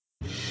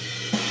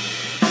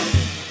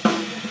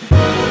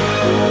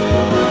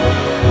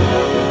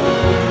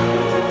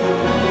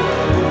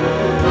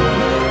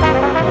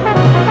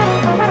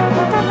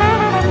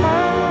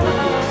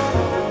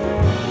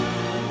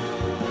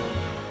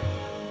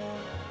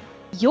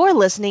You're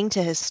listening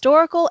to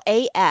Historical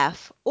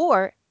AF,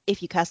 or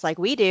if you cuss like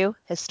we do,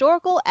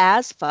 Historical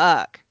as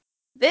Fuck.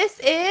 This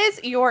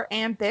is your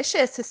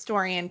ambitious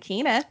historian,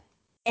 Keena.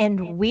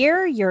 And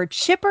we're your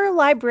chipper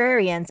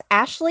librarians,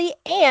 Ashley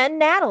and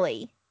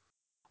Natalie.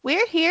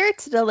 We're here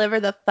to deliver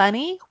the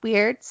funny,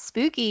 weird,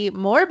 spooky,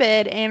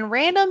 morbid, and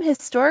random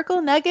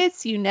historical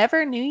nuggets you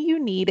never knew you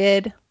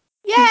needed.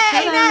 Yay,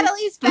 Hello.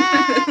 Natalie's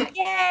back!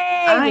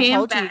 Yay! I we am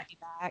told you back. you'd be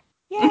back.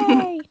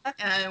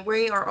 Yay!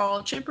 We are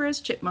all chipper as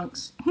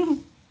chipmunks. Hell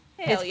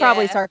It's yeah.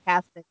 probably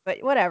sarcastic,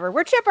 but whatever.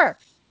 We're chipper.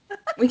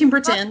 We can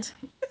pretend.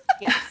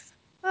 Yes.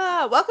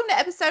 Welcome to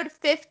episode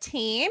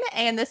 15,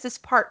 and this is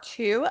part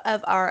 2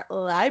 of our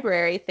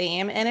library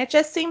theme, and it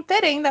just seemed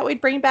fitting that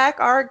we'd bring back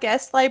our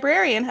guest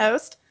librarian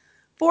host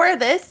for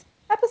this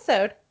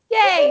episode.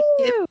 Yay!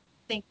 Yep.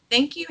 Woo!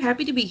 Thank you.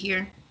 Happy to be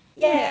here.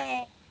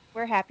 Yay!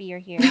 We're happy you're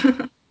here.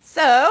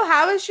 So,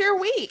 how was your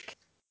week?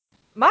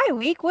 My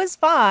week was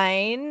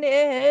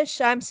fine-ish.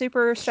 I'm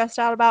super stressed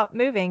out about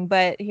moving,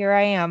 but here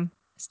I am,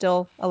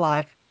 still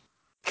alive.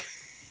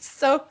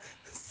 So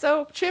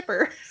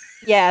chipper.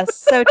 Yes,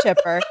 so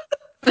chipper.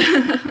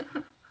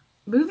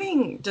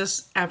 Moving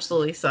just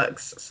absolutely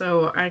sucks.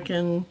 So I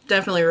can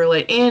definitely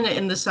relate. And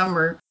in the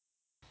summer,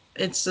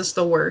 it's just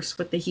the worst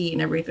with the heat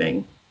and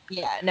everything.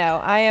 Yeah, no,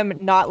 I am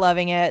not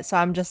loving it, so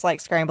I'm just like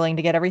scrambling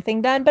to get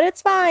everything done, but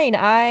it's fine.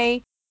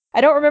 I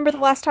don't remember the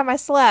last time I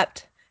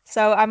slept,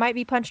 so I might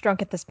be punch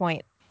drunk at this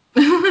point.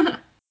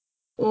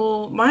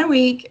 Well, my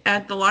week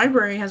at the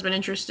library has been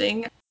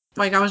interesting.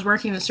 Like, I was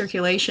working the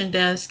circulation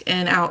desk,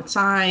 and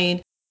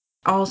outside,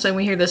 all of a sudden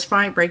we hear this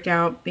fight break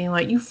out, being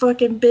like, "You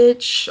fucking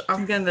bitch!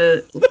 I'm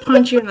gonna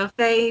punch you in the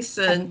face!"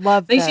 I And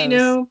love next thing you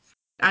those. know,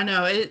 I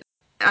know it.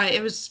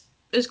 It was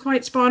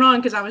quite spot on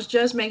because I was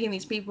just making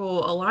these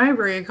people a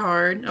library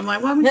card. I'm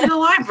like, "Welcome to the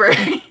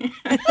library."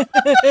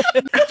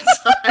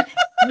 Outside.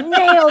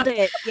 Nailed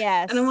it.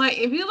 Yes. And I'm like,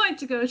 if you like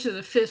to go to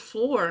the 5th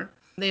floor,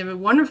 they have a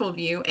wonderful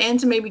view, and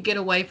to maybe get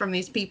away from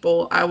these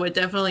people, I would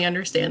definitely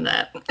understand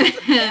that.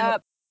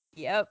 Yep.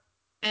 Yep.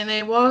 And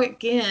they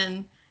walk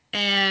in,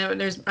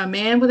 and there's a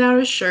man without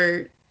a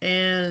shirt,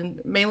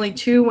 and mainly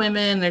two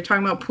women. They're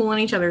talking about pulling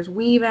each other's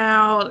weave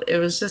out. It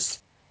was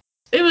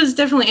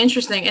definitely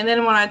interesting. And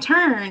then when I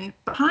turn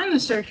behind the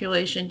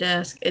circulation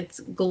desk,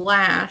 it's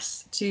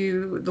glass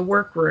to the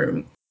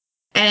workroom.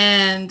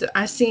 And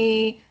I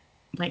see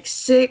like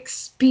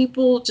 6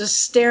 people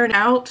just staring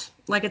out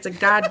like it's a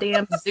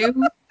goddamn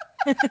zoo.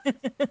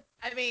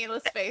 I mean,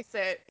 let's face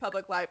it,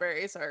 public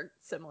libraries are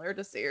similar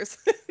to Sears.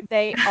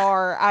 They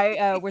are.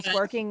 I was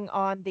working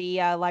on the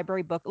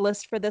library book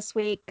list for this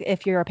week.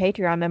 If you're a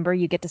Patreon member,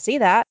 you get to see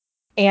that.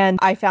 And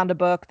I found a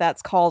book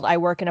that's called I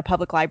Work in a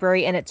Public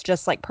Library, and it's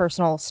just like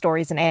personal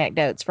stories and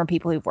anecdotes from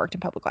people who've worked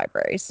in public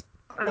libraries.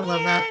 I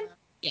love that.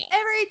 Man,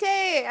 every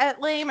day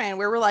at Layman,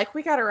 where we're like,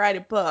 we got to write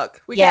a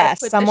book. We got Yes,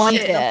 to put someone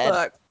this shit in a did.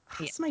 book.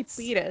 Yes. Somebody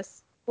beat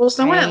us. Well,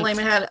 someone at Right.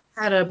 Lehman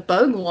had a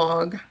bug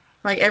log.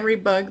 Like every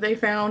bug they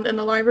found in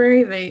the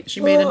library, she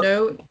made a Ugh.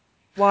 note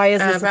Why is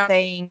this a about.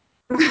 thing?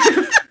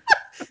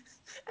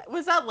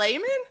 Was that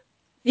Layman?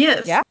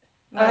 Yes. Yeah.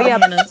 Not Oh yeah.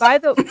 Hannah's. By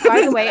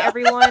the way,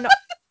 everyone,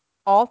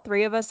 all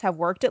three of us have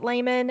worked at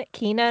Layman.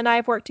 Keena and I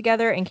have worked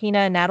together, and Keena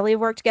and Natalie have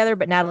worked together,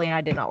 but Natalie and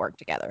I did not work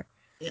together.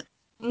 Yeah.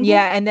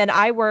 Yeah, and then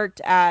I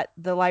worked at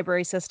the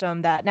library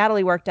system that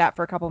Natalie worked at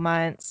for a couple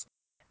months,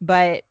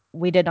 but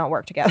we did not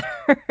work together.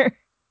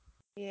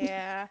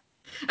 Yeah.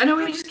 I know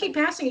we just keep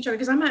passing each other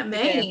because I'm at We do.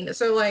 Maine.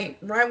 So like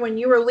right when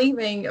you were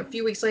leaving, a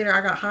few weeks later, I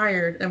got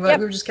hired, and Yep.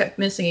 we just kept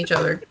missing each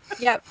other.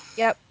 Yep.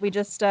 We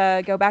just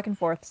go back and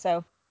forth,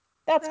 so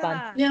that's fun.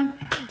 Ah. Yeah.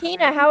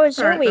 Keena, how was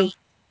All your right, though. week?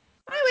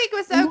 My week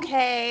was Mhm.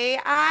 okay.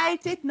 I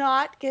did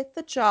not get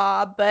the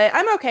job, but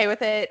I'm okay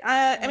with it.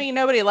 I mean,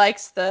 nobody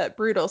likes the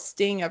brutal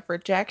sting of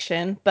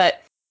rejection,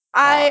 but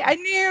I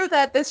knew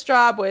that this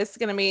job was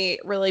going to be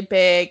really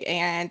big,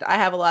 and I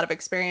have a lot of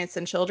experience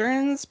in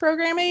children's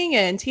programming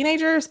and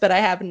teenagers, but I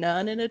have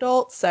none in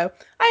adults. So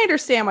I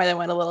understand why they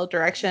went a little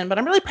direction, but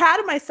I'm really proud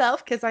of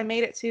myself because I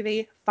made it to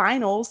the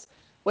finals,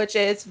 which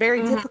is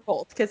very Mhm.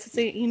 difficult because it's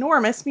an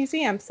enormous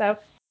museum. So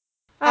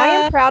I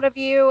am proud of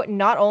you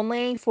not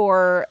only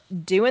for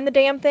doing the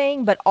damn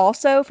thing, but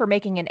also for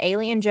making an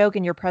alien joke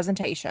in your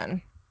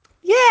presentation.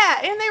 yeah,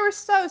 and they were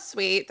so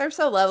sweet. They're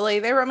so lovely.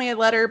 They wrote me a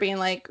letter being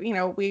like,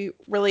 we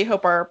really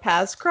hope our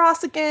paths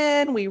cross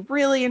again. We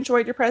really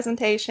enjoyed your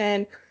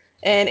presentation.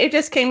 And it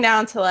just came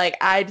down to like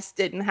I just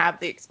didn't have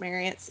the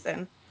experience,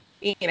 and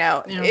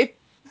Yeah.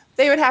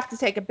 they would have to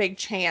take a big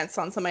chance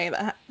on somebody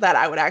that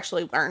I would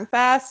actually learn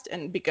fast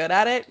and be good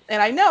at it.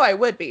 And I know I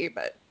would be,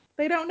 but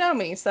they don't know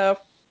me, so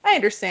I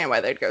understand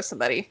why they'd go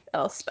somebody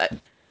else. But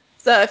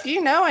so if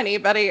you know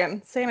anybody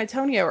in San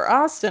Antonio or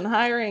Austin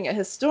hiring a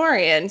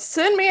historian,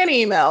 send me an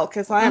email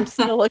because I'm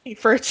still looking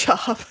for a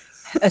job.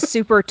 A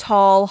super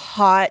tall,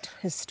 hot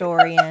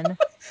historian.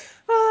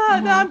 No,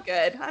 Mhm. I'm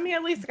good. I mean,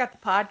 at least I got the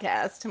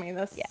podcast. I mean,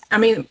 this. Yeah. I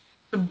mean,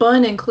 The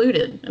bun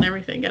included and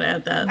everything. Gotta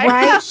add that.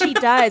 Right, she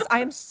does.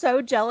 I'm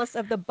so jealous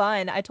of the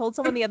bun. I told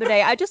someone the other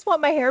day, I just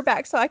want my hair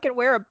back so I can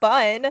wear a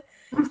bun.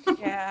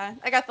 Yeah,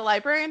 I got the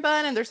librarian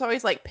bun, and there's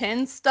always like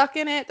pins stuck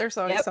in it. There's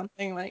always Yep.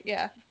 something like,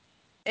 yeah.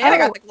 And I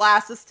got the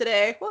glasses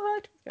today.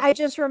 What? I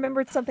just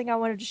remembered something I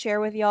wanted to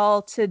share with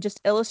y'all to just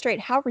illustrate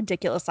how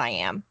ridiculous I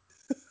am.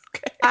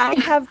 Okay. I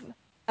have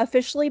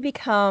officially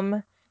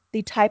become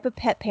the type of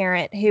pet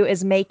parent who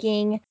is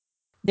making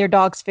their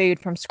dog's food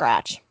from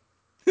scratch.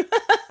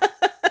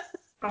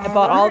 I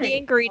bought all the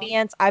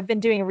ingredients. I've been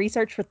doing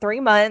research for 3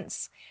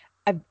 months.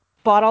 I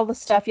bought all the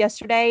stuff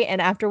yesterday, and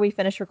after we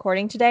finish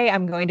recording today,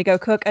 I'm going to go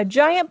cook a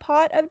giant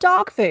pot of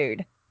dog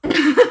food.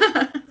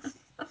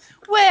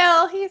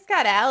 Well, he's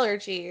got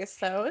allergies,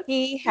 so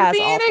He you're has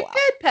being a awful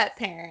good pet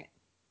parent.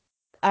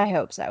 I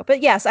hope so.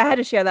 But yes, I had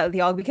to share that with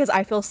y'all because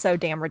I feel so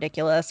damn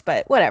ridiculous.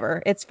 But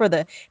whatever. It's for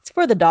the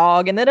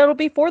dog, and then it'll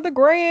be for the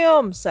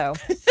gram. So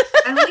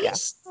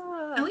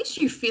At least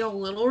you feel a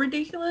little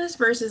ridiculous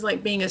versus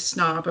like being a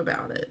snob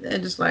about it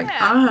and just like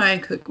I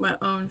cook my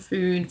own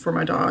food for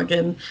my dog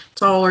and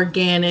it's all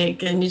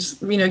organic and you just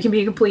can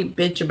be a complete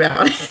bitch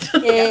about it.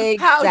 exactly.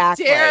 How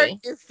dare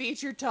you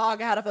feed your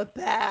dog out of a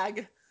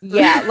bag?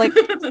 Yeah,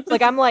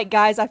 like I'm like,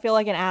 guys, I feel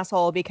like an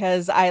asshole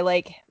because I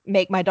like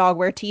make my dog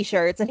wear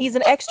t-shirts and he's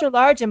an extra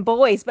large in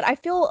boys, but I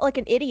feel like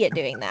an idiot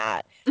doing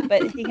that.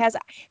 But he has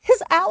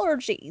his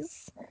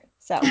allergies.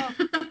 So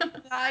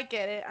I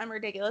get it. I'm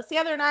ridiculous. The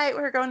other night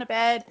we were going to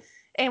bed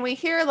and we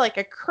hear like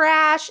a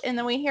crash and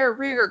then we hear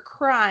Ruger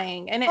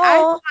crying. And I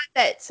thought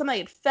that somebody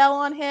had fell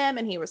on him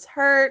and he was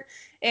hurt.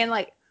 And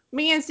like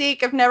me and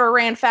Zeke have never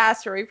ran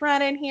faster. We've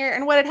run in here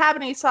and what had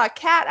happened, he saw a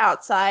cat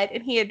outside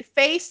and he had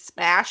face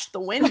smashed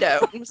the window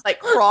and was like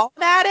crawling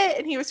at it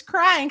and he was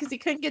crying because he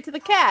couldn't get to the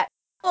cat.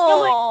 And I'm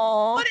like,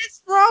 what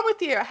is wrong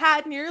with you? I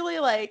had nearly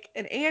like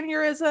an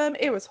aneurysm.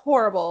 It was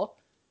horrible.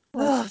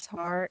 bless his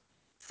heart.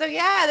 So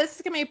yeah, this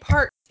is gonna be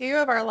part 2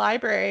 of our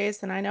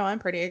libraries, and I know I'm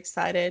pretty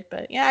excited.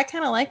 But yeah, I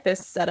kind of like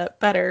this setup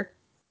better.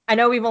 I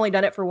know we've only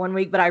done it for 1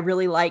 week, but I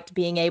really liked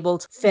being able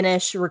to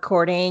finish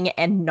recording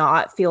and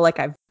not feel like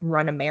I've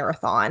run a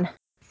marathon.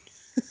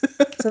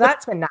 So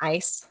that's been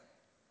nice.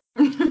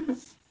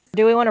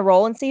 Do we want to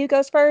roll and see who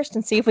goes first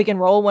and see if we can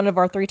roll one of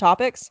our 3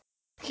 topics?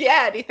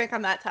 Yeah, do you think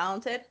I'm that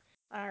talented?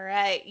 All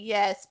right,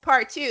 yes,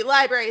 part 2,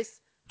 libraries.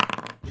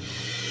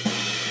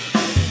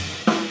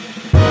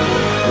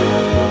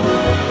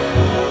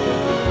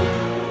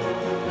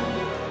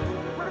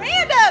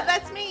 Miranda,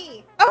 that's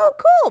me. Oh,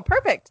 cool.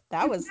 Perfect.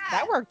 That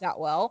worked out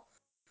well.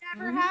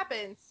 Never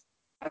happens.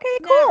 Okay,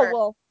 Never. cool.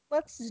 Well,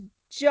 let's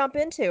jump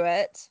into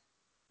it.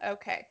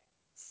 Okay,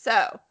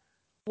 so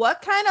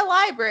what kind of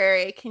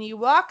library can you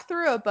walk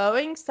through a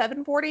Boeing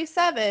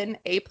 747,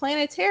 a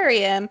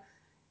planetarium,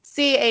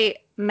 see a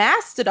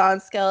mastodon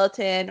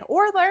skeleton,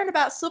 or learn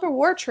about Civil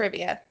War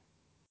trivia?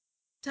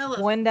 Tell us.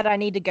 One that I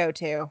need to go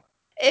to.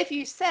 If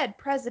you said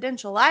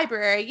presidential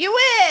library, you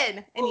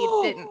win! And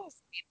you didn't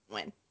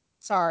win.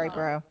 Sorry,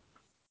 bro.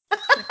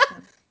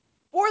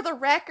 For the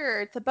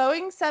record, the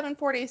Boeing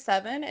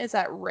 747 is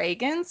at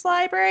Reagan's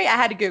library. I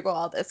had to Google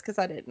all this because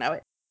I didn't know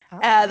it.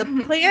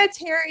 The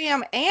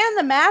planetarium and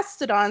the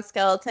mastodon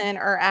skeleton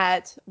are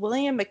at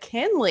William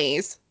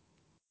McKinley's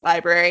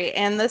library,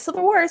 and the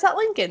Civil War is at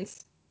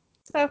Lincoln's.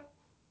 So,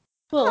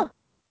 cool.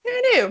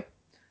 Who knew?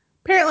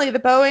 Apparently, the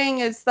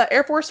Boeing is the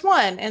Air Force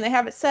One, and they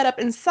have it set up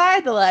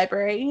inside the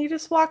library, and you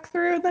just walk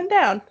through and then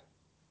down.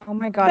 Oh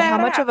my God, how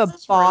much of a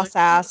That's boss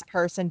really ass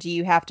person do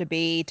you have to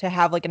be to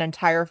have like an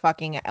entire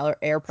fucking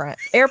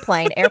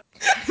airplane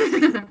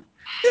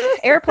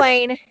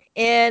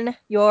in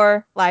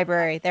your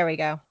library? There we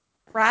go.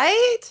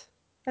 Right?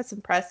 That's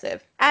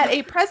impressive. At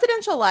a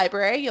presidential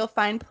library, you'll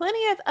find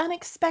plenty of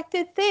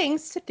unexpected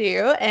things to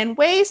do and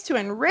ways to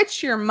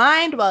enrich your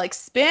mind while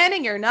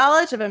expanding your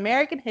knowledge of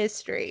American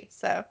history.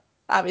 So,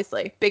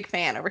 obviously, big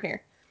fan over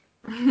here.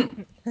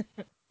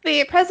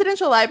 The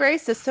presidential library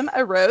system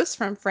arose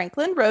from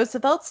Franklin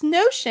Roosevelt's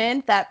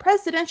notion that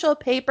presidential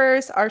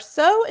papers are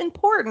so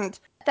important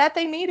that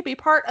they need to be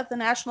part of the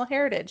national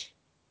heritage.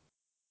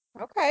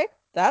 Okay,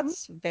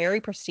 that's very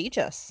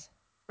prestigious.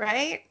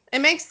 Right?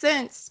 It makes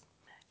sense.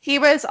 He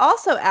was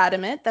also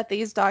adamant that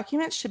these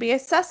documents should be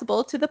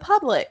accessible to the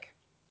public,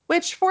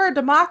 which for a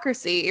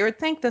democracy, you would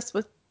think this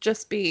would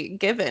just be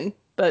given,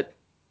 but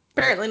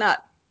apparently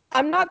not.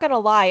 I'm not gonna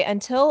lie,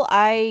 until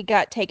I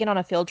got taken on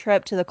a field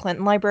trip to the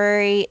Clinton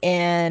Library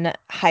in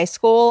high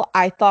school,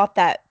 I thought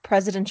that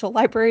presidential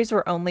libraries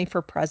were only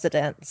for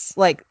presidents.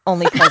 Like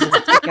only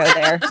presidents could go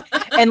there.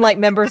 And like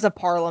members of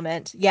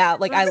parliament. Yeah,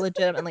 like I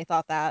legitimately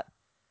thought that.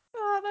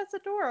 Oh, that's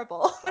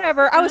adorable.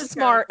 Whatever. I was That is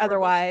smart kinda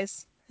adorable.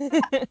 otherwise.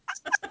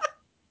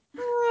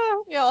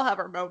 We all have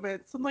our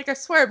moments. I'm like, I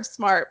swear I'm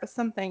smart, but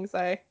some things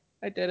I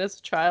did as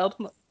a child.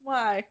 I'm like,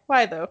 why?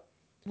 Why though?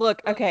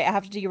 Look, okay, I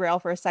have to derail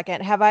for a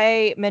second. Have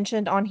I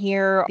mentioned on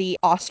here the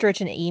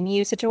ostrich and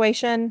emu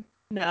situation?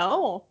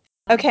 No.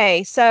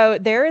 Okay, so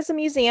there is a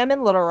museum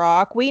in Little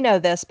Rock. We know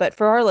this, but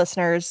for our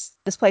listeners,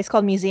 this place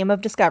called Museum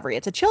of Discovery.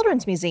 It's a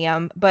children's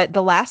museum, but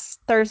the last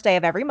Thursday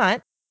of every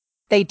month,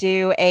 they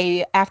do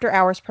a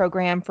after-hours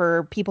program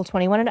for people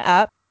 21 and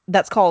up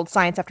that's called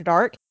Science After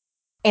Dark.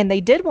 And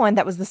they did one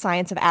that was the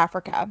science of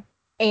Africa.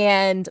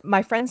 And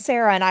my friend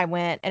Sarah and I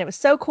went, and it was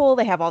so cool.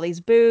 They have all these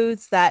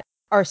booths that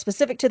are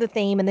specific to the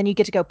theme, and then you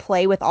get to go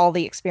play with all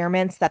the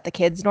experiments that the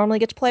kids normally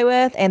get to play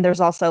with. And there's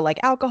also like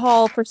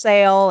alcohol for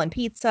sale and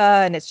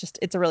pizza, and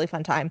it's a really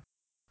fun time.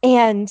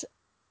 And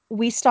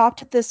we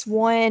stopped at this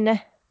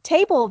one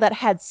table that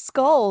had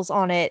skulls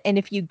on it, and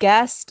if you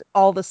guessed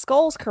all the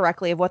skulls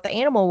correctly of what the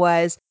animal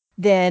was,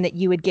 then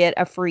you would get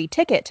a free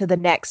ticket to the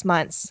next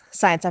month's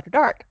Science After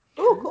Dark.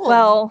 Oh, cool.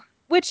 Well,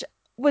 which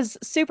was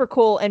super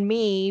cool, and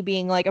me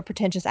being like a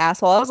pretentious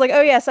asshole, I was like,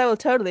 oh yes, I will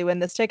totally win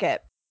this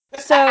ticket.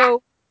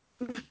 So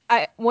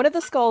one of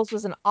the skulls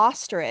was an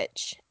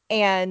ostrich,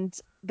 and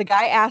the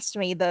guy asked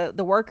me, the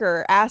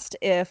worker asked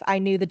if I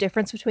knew the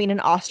difference between an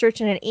ostrich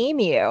and an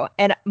emu,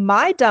 and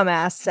my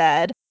dumbass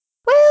said,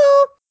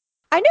 well,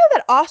 I know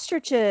that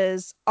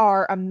ostriches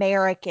are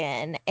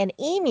American and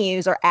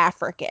emus are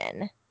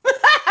African.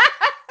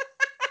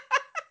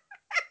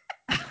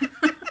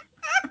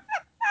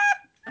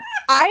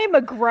 I am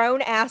a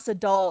grown-ass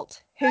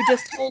adult who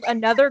just told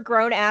another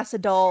grown-ass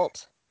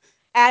adult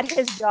at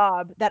his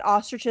job that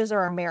ostriches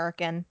are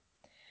American.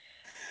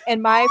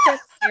 And my friend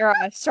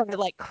Sarah started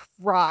like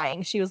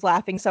crying. She was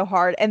laughing so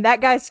hard. And that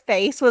guy's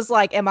face was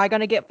like, am I going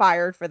to get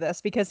fired for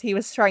this? Because he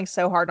was trying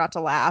so hard not to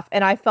laugh.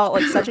 And I felt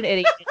like such an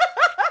idiot.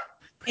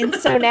 And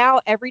so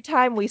now every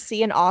time we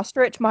see an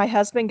ostrich, my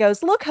husband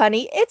goes, look,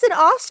 honey, it's an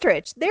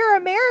ostrich. They're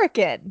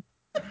American.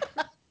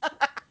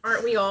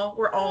 Aren't we all?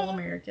 We're all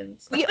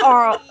Americans. We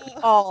are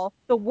all.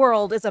 The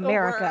world is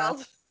America.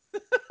 world.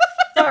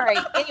 Sorry.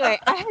 Anyway,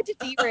 I had to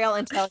derail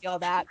and tell y'all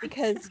that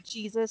because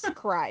Jesus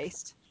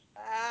Christ.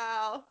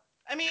 Wow.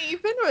 I mean,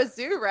 you've been to a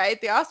zoo,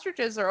 right? The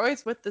ostriches are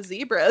always with the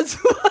zebras.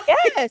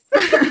 Yes.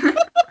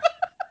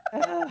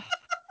 Ugh.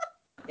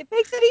 It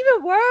makes it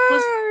even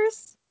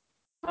worse.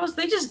 Plus,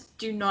 they just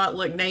do not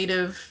look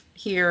native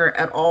here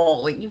at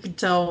all. Like, you can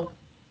tell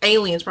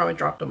aliens probably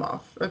dropped them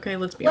off. Okay,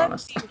 let's be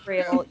Let's honest. be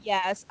real.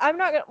 Yes. I'm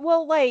not gonna.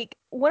 Well, like,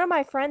 one of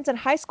my friends in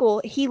high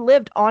school, he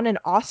lived on an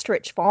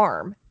ostrich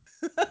farm.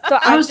 So Oh,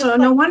 I'm so just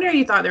no like, wonder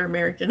you thought they were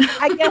American.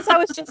 I guess I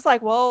was just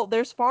like, well,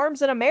 there's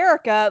farms in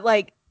America,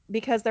 like,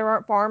 because there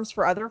aren't farms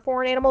for other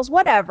foreign animals.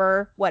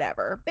 Whatever.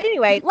 Whatever. But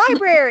anyway,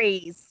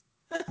 libraries.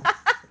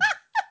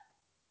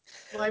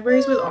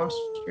 Libraries with I'm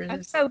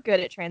ostriches. so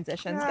good at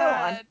transitions. Go on.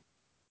 God.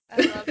 I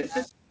love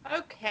that.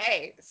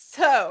 Okay,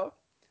 so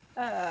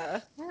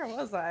where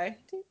was I?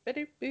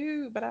 Okay.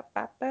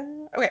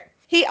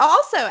 He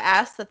also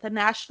asked that the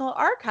National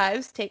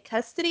Archives take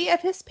custody of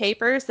his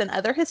papers and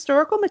other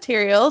historical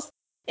materials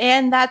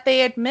and that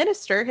they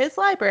administer his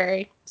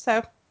library.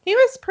 So he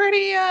was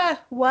pretty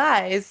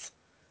wise.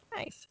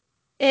 Nice.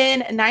 In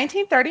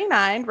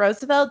 1939,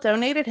 Roosevelt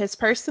donated his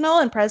personal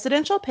and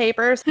presidential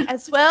papers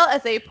as well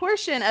as a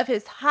portion of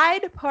his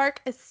Hyde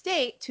Park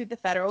estate to the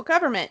federal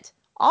government.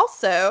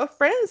 Also,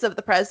 friends of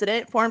the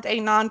president formed a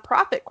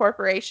nonprofit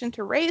corporation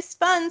to raise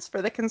funds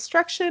for the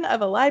construction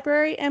of a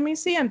library and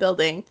museum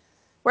building.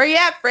 Where you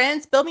at,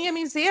 friends? Build me a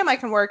museum I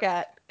can work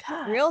at.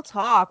 God. Real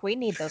talk. We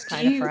need those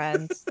kind of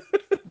friends.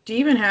 Do you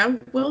even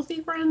have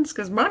wealthy friends?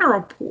 Because mine are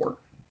all poor.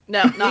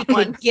 No, not We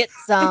one. could get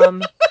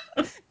some.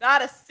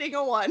 Not a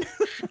single one.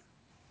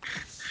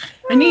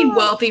 I need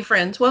wealthy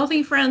friends.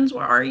 Wealthy friends,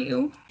 where are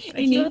you? I If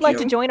you would need like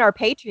to join our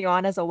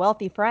Patreon as a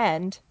wealthy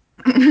friend,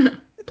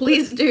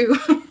 Please do.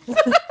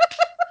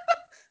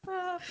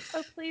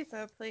 Oh, please,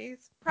 oh,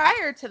 please.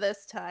 Prior to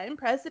this time,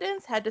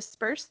 presidents had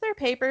dispersed their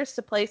papers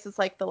to places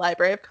like the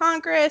Library of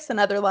Congress and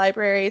other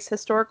libraries,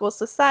 historical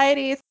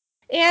societies,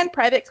 and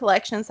private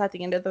collections at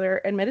the end of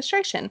their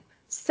administration.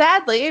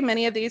 Sadly,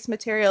 many of these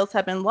materials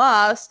have been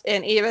lost,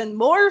 and even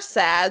more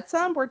sad,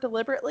 some were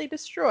deliberately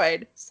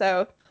destroyed.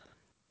 So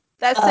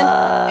that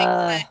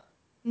sentence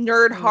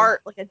nerd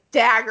heart like a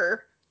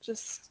dagger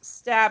just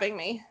stabbing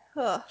me.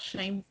 Ugh.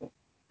 Shameful.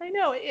 I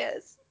know it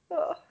is.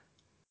 Ugh.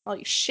 All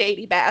you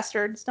shady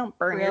bastards, don't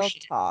burn your real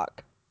shit.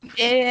 talk.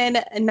 In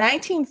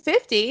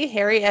 1950,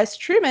 Harry S.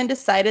 Truman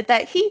decided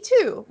that he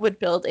too would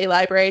build a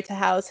library to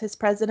house his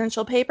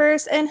presidential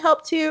papers and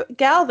help to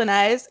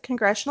galvanize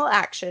congressional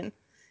action.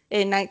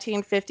 In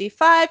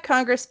 1955,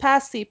 Congress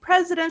passed the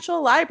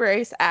Presidential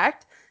Libraries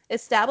Act,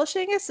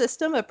 establishing a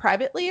system of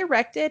privately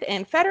erected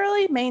and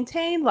federally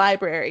maintained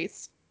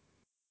libraries.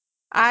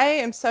 I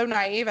am so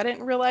naive. I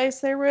didn't realize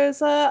there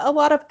was a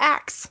lot of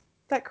acts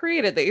that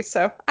created these,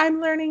 so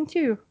I'm learning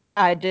too.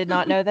 I did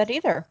not know that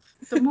either.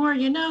 The more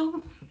you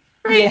know.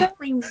 Yeah.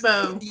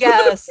 Rainbow.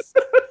 Yes.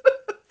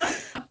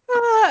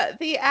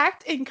 The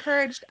act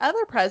encouraged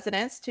other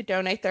presidents to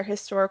donate their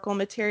historical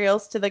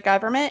materials to the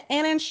government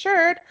and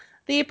ensured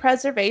the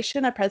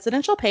preservation of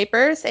presidential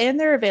papers and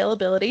their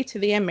availability to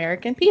the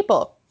American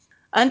people.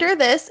 Under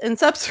this and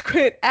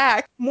subsequent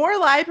act, more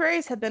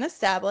libraries have been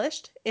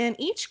established. In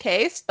each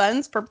case,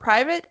 funds from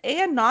private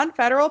and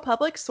non-federal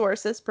public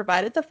sources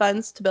provided the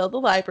funds to build the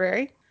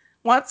library.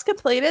 Once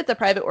completed, the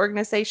private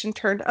organization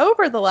turned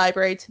over the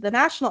library to the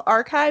National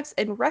Archives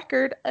and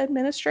Record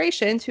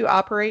Administration to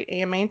operate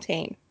and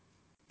maintain.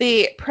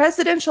 The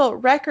Presidential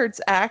Records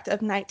Act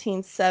of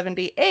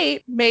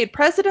 1978 made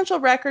presidential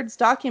records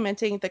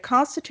documenting the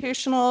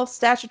constitutional,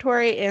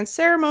 statutory, and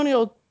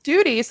ceremonial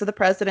duties of the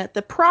president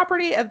the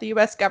property of the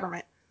U.S.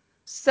 government.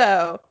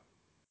 So,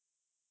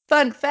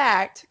 fun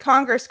fact,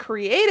 Congress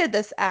created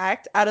this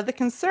act out of the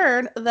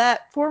concern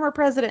that former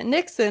President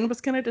Nixon was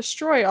going to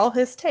destroy all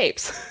his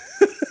tapes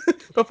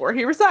before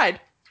he resigned.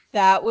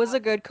 That was a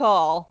good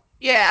call.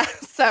 Yeah,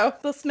 so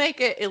let's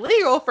make it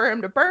illegal for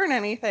him to burn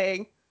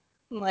anything.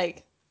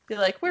 Like, be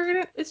like,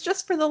 it's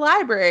just for the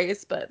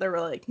libraries, but they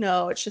were like,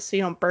 no, it's just so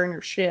you don't burn your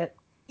shit.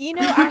 You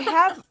know,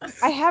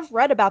 I have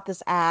read about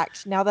this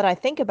act now that I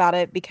think about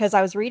it because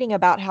I was reading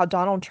about how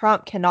Donald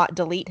Trump cannot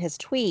delete his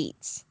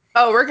tweets.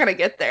 Oh, we're gonna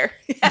get there.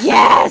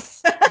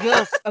 Yes.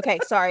 Yes. Okay,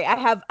 sorry. I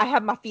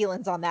have my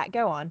feelings on that.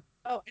 Go on.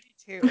 Oh, I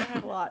do too. I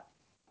have a lot.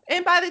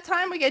 And by the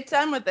time we get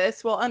done with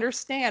this, we'll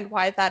understand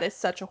why that is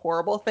such a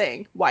horrible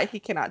thing, why he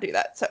cannot do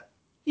that. So,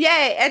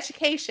 yay,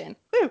 education.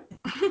 Woo.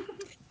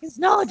 His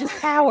knowledge is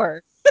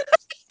power.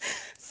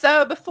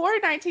 So before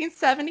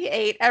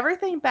 1978,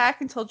 everything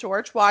back until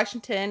George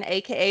Washington,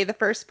 aka the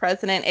first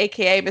president,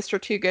 aka Mr.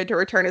 Too Good to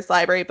Return His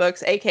Library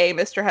Books, aka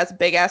Mr. Has a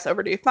Big Ass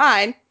Overdue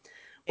Fine,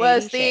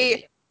 was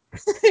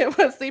it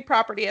was the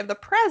property of the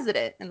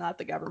president and not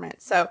the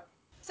government. So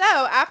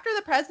after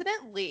the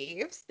president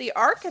leaves, the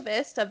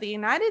archivist of the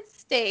United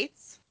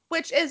States,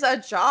 which is a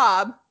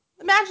job,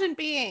 imagine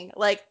being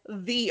like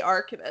the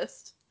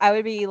archivist. I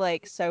would be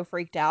like so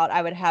freaked out.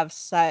 I would have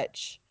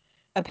such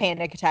a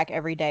panic attack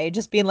every day,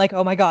 just being like,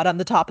 oh my God, I'm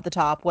the top of the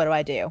top. What do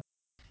I do?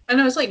 I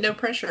know, it's like no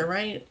pressure,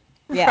 right?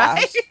 Yeah.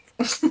 Right?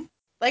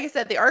 Like I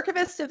said, the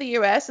archivist of the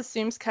U.S.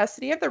 assumes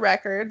custody of the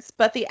records,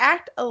 but the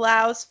act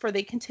allows for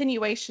the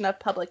continuation of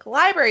public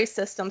library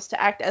systems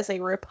to act as a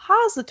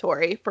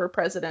repository for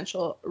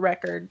presidential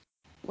record,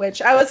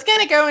 which I was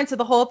going to go into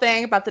the whole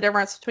thing about the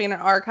difference between an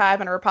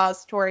archive and a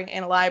repository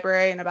and a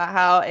library and about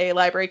how a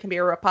library can be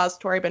a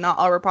repository, but not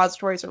all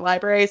repositories are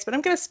libraries. But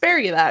I'm going to spare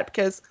you that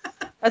because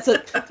that's a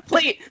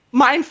complete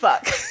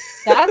mindfuck.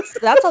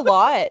 That's a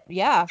lot.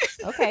 Yeah.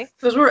 Okay.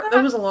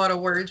 That was a lot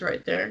of words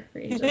right there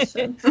that you just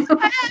said.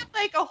 I had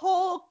like a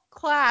whole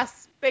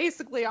class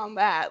basically on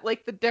that,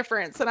 like the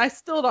difference, and I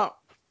still don't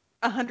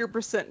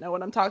 100% know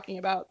what I'm talking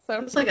about. So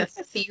It's like a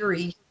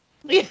theory,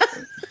 yeah.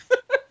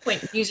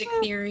 like music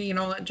theory and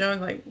all that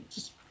junk, like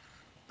just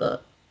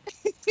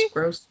it's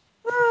gross.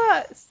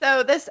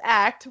 So this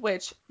act,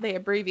 which they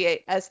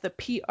abbreviate as the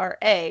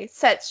PRA,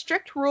 sets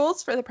strict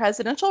rules for the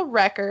presidential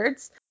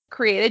records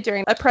created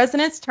during a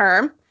president's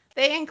term.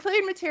 They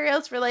include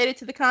materials related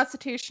to the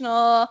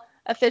constitutional,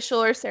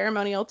 official, or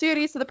ceremonial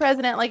duties of the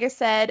president, like I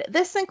said.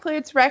 This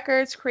includes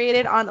records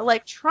created on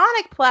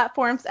electronic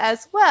platforms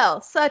as well,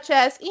 such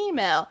as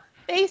email,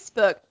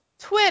 Facebook,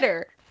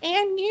 Twitter,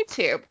 and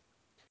YouTube.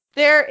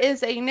 There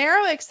is a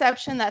narrow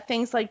exception that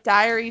things like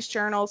diaries,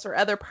 journals, or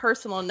other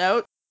personal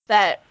notes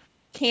that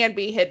can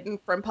be hidden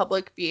from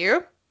public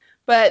view.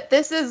 But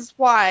this is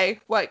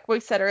why, like we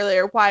said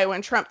earlier, why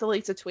when Trump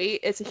deletes a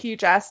tweet, it's a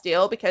huge ass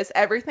deal because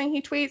everything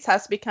he tweets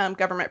has to become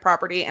government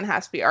property and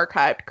has to be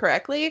archived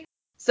correctly.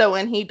 So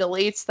when he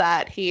deletes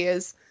that, he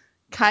is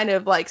kind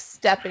of like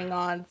stepping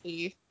on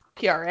the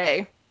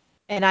PRA.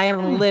 And I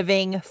am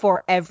living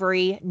for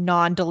every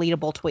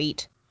non-deletable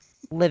tweet.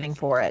 Living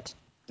for it.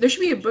 There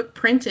should be a book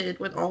printed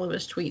with all of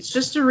his tweets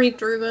just to read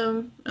through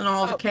them and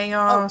all the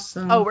chaos.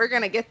 Oh, we're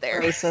going to get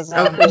there.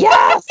 Racism. Okay.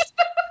 Yes!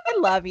 I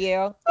love you.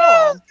 Go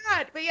Oh, on.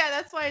 God. But yeah,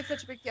 that's why it's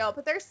such a big deal.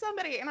 But there's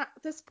somebody, and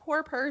this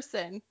poor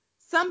person,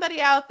 somebody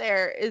out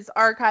there is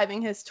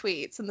archiving his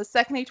tweets. And the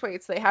second he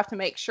tweets, they have to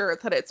make sure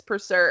that it's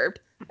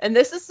preserved. And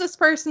this is this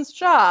person's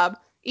job,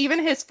 even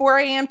his 4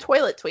 a.m.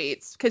 toilet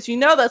tweets, because you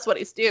know that's what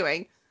he's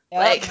doing.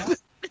 Yep. Like,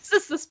 this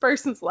is this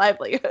person's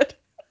livelihood.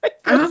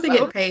 I hope they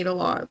get paid a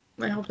lot.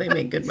 I hope they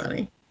make good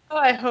money. Oh,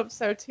 I hope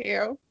so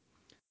too.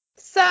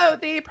 So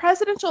the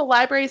Presidential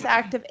Libraries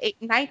Act of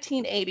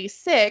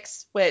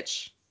 1986,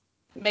 which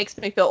makes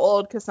me feel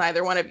old because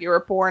neither one of you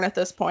were born at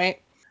this point,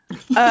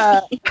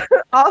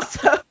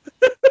 also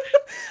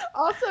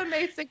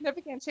made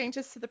significant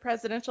changes to the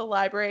presidential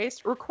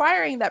libraries,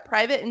 requiring that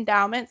private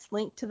endowments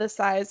linked to the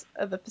size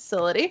of the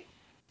facility.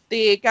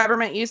 The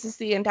government uses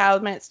the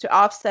endowments to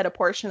offset a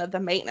portion of the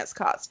maintenance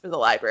costs for the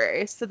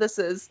library. So this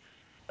is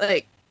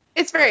like,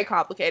 it's very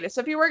complicated.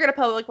 So if you work at a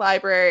public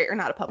library, or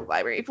not a public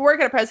library, if you work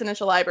at a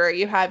presidential library,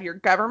 you have your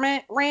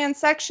government ran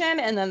section,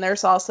 and then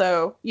there's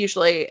also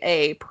usually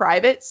a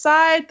private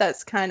side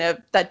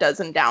that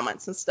does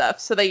endowments and stuff.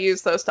 So they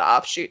use those to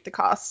offshoot the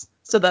costs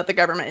so that the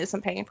government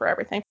isn't paying for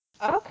everything.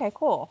 Okay,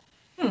 cool.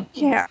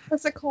 Yeah.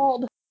 What's it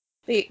called?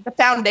 The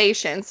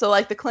foundation. So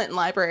like the Clinton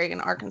Library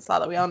in Arkansas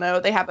that we all know,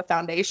 they have a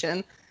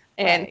foundation,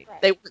 and Right.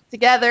 they work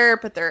together,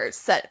 but they're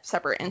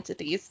separate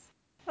entities.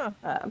 Huh.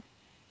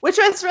 Which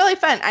was really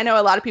fun. I know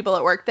a lot of people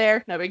that work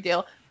there, no big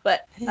deal.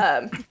 But,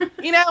 whenever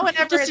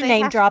Just a they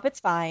name have, drop, it's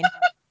fine.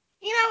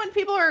 when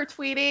people are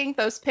tweeting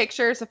those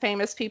pictures of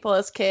famous people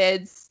as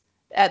kids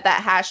at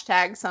that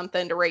hashtag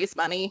something to raise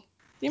money.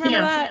 Do you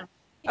remember that?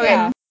 Yeah. Okay.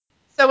 Yeah.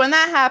 So when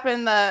that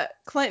happened, the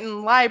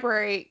Clinton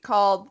Library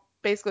called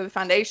basically the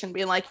foundation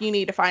being like, you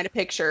need to find a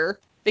picture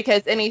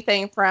because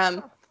anything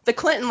from the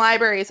Clinton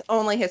Library is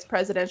only his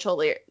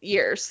presidential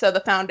years, so the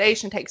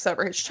foundation takes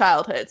over his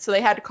childhood. So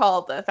they had to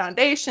call the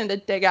foundation to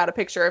dig out a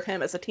picture of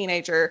him as a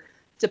teenager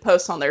to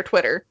post on their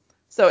Twitter.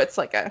 So it's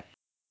like that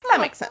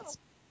makes sense.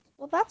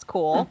 Well, that's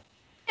cool.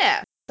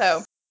 Yeah.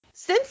 So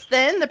since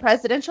then, the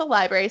presidential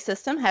library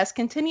system has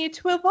continued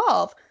to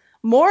evolve.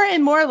 More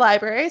and more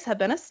libraries have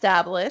been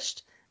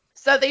established.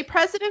 So the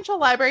presidential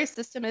library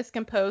system is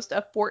composed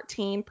of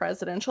 14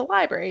 presidential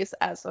libraries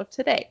as of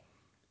today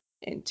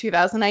in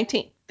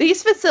 2019.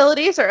 These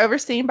facilities are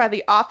overseen by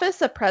the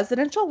Office of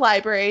Presidential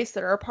Libraries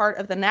that are a part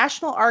of the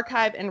National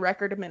Archive and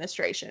Record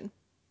Administration.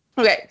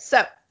 Okay,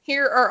 so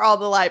here are all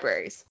the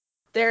libraries.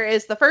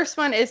 The first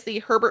one is the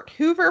Herbert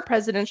Hoover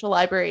Presidential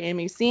Library and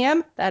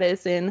Museum. That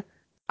is in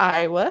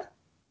Iowa.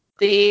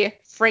 The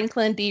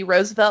Franklin D.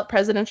 Roosevelt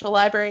Presidential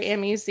Library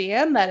and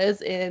Museum. That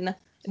is in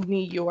New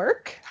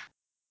York.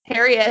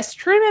 Harry S.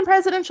 Truman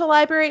Presidential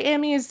Library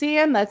and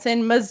Museum. That's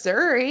in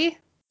Missouri.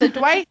 The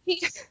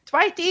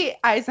Dwight D.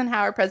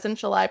 Eisenhower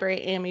Presidential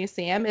Library and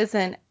Museum is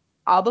in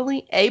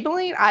Abilene.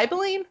 Abilene?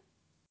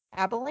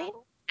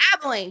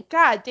 Abilene.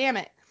 God damn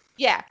it.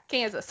 Yeah,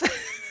 Kansas.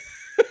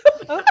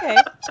 Okay.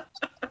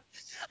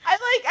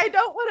 I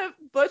don't want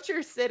to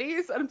butcher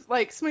cities. I'm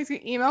like, somebody's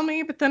gonna email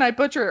me, but then I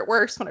butcher it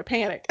worse when I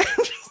panic.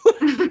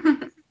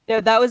 No,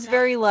 that was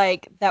very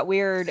like that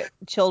weird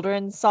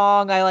children's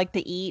song. I like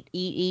to eat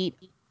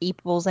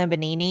equals and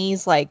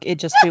bananas. Like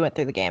we went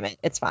through the gamut.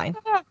 It's fine.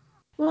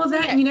 Well,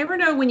 that you never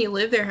know when you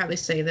live there how they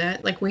say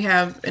that. Like we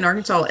have in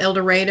Arkansas El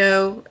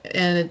Dorado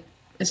and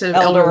instead of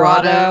El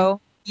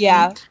Dorado.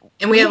 Yeah.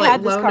 And we have like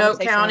had this Lonoke conversation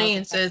when I County was in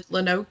and says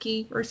Lenoke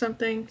or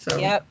something. So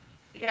Yep.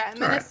 Yeah,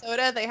 in All right.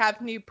 Minnesota they have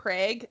New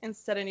Prague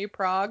instead of New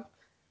Prague,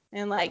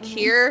 and like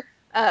here,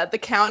 the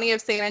county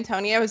of San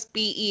Antonio is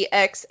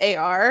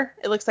Bexar.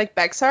 It looks like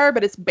Bexar,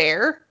 but it's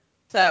Bear.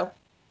 So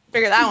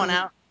figure that one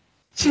out.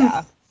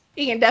 Yeah.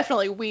 You can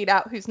definitely weed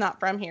out who's not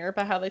from here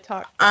by how they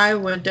talk. I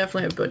would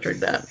definitely have butchered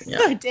that. Yeah.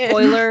 I did.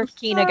 Spoiler,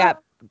 Keena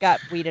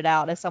got weeded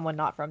out as someone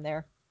not from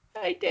there.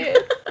 I did.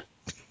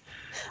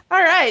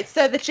 All right,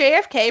 so the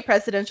JFK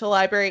Presidential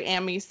Library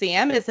and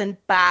Museum is in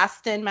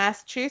Boston,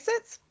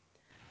 Massachusetts.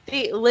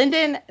 The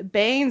Lyndon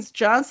Baines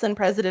Johnson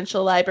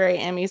Presidential Library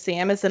and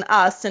Museum is in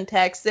Austin,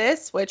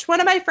 Texas, which one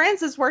of my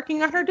friends is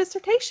working on her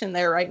dissertation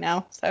there right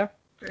now. So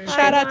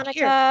shout out to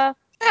you. Monica.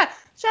 Yeah,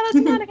 shout out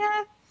to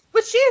Monica.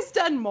 But she has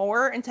done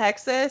more in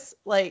Texas,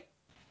 like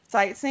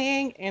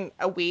sightseeing in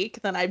a week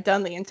than I've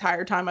done the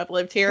entire time I've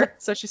lived here.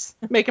 So she's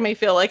making me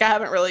feel like I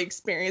haven't really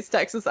experienced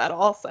Texas at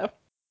all. So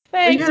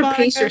Well, you thanks, gotta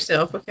pace Monica.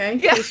 yourself, okay?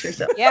 Yeah. Pace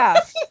yourself.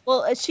 Yeah.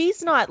 Well,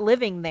 she's not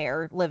living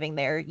there.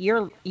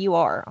 You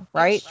are,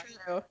 right? That's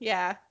true.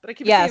 Yeah. But I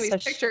keep Yeah, seeing so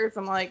these pictures.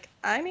 I'm like,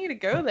 I need to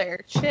go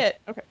there. Shit.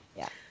 Okay.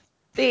 Yeah.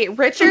 The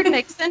Richard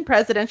Nixon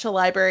Presidential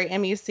Library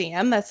and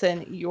Museum. That's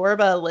in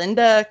Yorba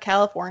Linda,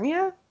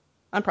 California.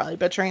 I'm probably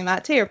butchering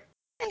that too.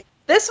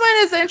 This one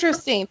is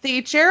interesting.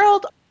 The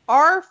Gerald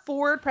R.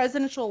 Ford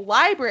Presidential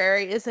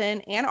Library is in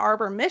Ann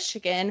Arbor,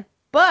 Michigan,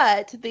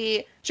 but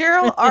the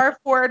Gerald R.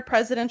 Ford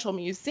Presidential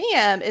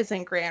Museum is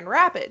in Grand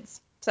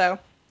Rapids. So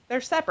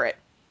they're separate.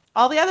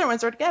 All the other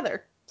ones are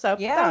together. So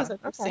Yeah, that was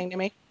interesting to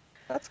me.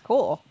 That's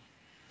cool.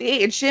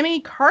 The Jimmy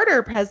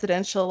Carter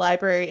Presidential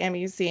Library and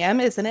Museum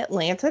is in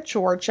Atlanta,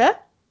 Georgia.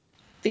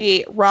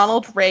 The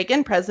Ronald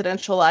Reagan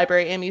Presidential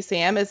Library and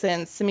Museum is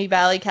in Simi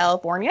Valley,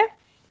 California.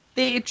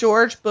 The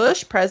George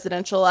Bush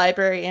Presidential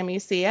Library and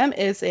Museum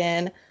is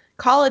in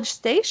College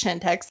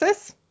Station,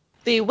 Texas.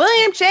 The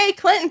William J.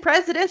 Clinton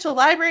Presidential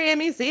Library and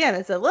Museum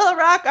is in Little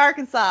Rock,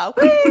 Arkansas.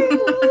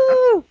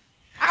 Woo!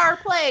 Our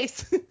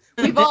place.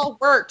 We've all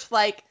worked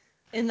like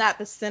in that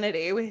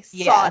vicinity. We saw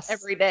it Yes.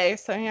 every day.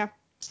 So yeah.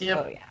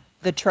 Yep. Oh yeah.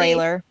 The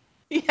trailer.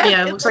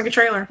 Yeah, it looks like a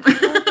trailer.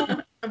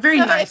 A very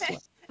So nice one.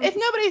 if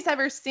nobody's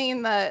ever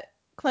seen the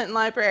Clinton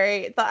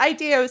Library, the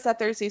idea was that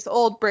there's these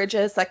old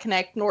bridges that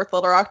connect North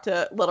Little Rock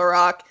to Little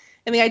Rock.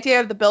 And the idea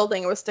of the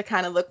building was to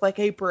kind of look like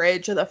a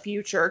bridge of the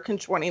future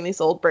conjoining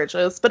these old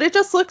bridges. But it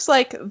just looks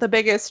like the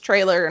biggest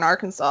trailer in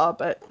Arkansas.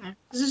 But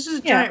This is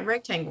just a Yeah. giant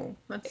rectangle.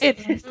 That's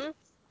it,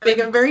 big,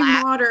 a very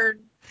modern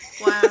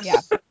glass. Yeah.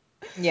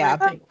 Yeah.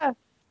 rectangle.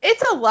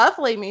 it's a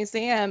lovely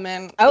museum,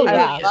 and Oh, I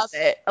yeah. love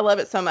it. I love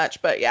it so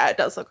much. But yeah, it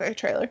does look like a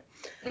trailer.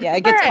 Yeah,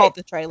 it gets All right. called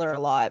the trailer a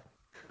lot.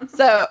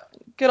 So,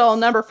 good old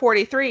number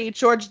 43,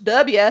 George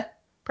W.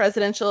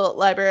 Presidential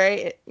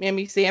Library and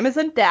Museum is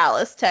in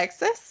Dallas,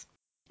 Texas.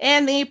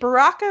 And the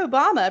Barack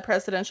Obama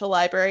Presidential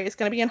Library is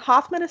going to be in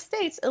Hoffman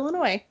Estates,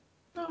 Illinois.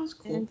 That was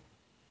cool.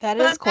 That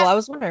is cool. I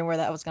was wondering where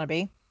that was going to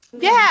be.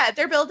 Yeah,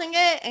 they're building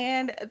it,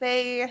 and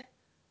they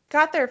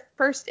got their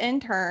first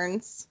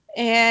interns.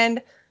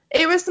 And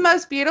it was the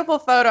most beautiful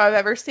photo I've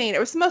ever seen. It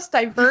was the most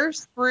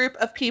diverse group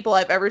of people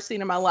I've ever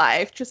seen in my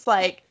life. Just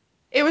like,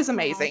 it was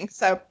amazing.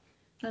 So,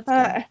 That's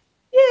good.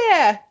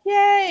 yeah,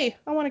 yay.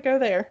 I want to go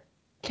there.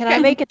 Can I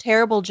make a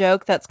terrible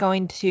joke that's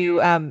going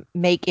to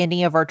make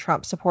any of our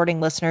Trump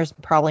supporting listeners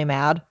probably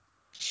mad?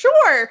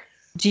 Sure.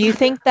 Do you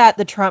think that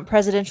the Trump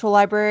Presidential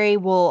Library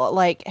will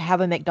like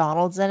have a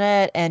McDonald's in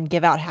it and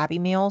give out Happy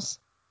Meals?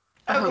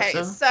 I hope Okay,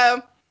 so.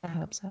 so, I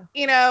hope so.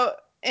 you know,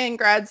 in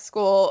grad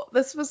school,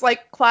 this was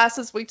like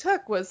classes we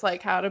took was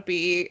like how to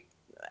be.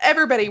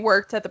 Everybody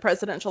worked at the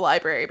presidential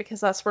library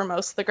because that's where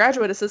most of the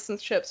graduate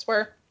assistantships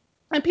were.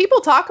 And people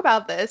talk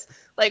about this,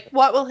 like,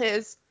 what will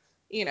his,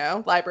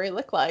 library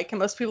look like? And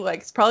most people are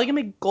like, it's probably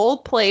gonna be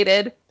gold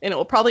plated, and it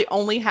will probably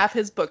only have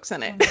his books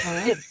in it.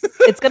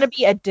 It's going to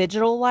be a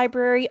digital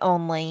library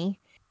only,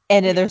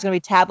 and then there's going to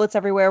be tablets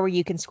everywhere where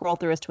you can scroll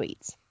through his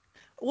tweets.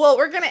 Well,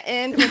 we're gonna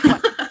end with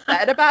what he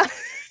said about.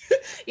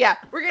 Yeah,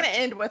 we're gonna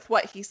end with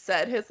what he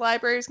said his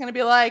library is gonna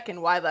be like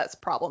and why that's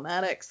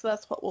problematic. So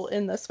that's what we'll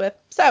end this with.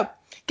 So,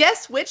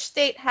 guess which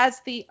state has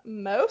the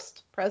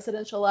most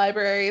presidential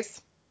libraries?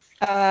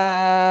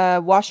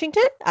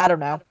 Washington? I don't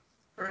know.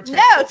 Or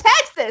No,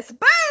 Texas.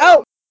 Boom.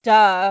 Oh,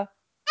 duh.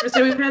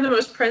 So we've had the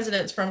most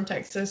presidents from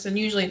Texas, and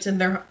usually it's in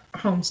their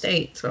home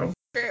state. So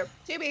True.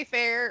 To be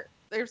fair,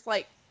 there's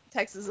like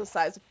Texas is the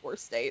size of 4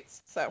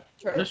 states. So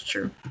true. that's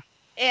true.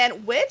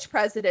 And which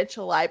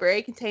presidential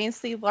library contains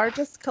the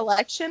largest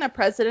collection of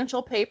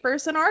presidential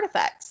papers and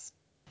artifacts?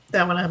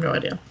 That one I have no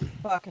idea.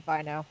 Fuck if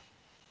I know.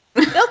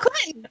 Bill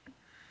Clinton.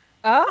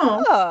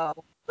 Oh.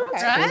 That's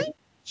Okay. Right? cool.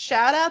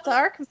 Shout out to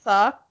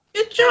Arkansas.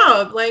 Good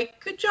job.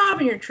 Good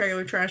job in your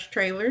trailer trash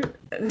trailer.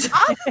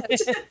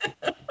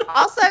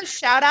 Also,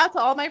 shout out to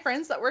all my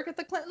friends that work at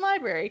the Clinton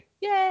Library.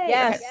 Yay!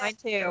 Yes, Okay. mine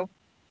too.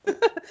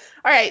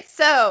 All right,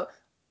 so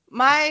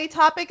my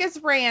topic is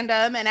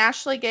random, and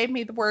Ashley gave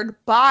me the word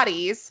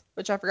bodies,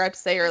 which I forgot to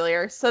say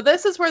earlier. So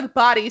this is where the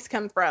bodies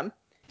come from.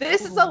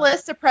 This is a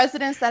list of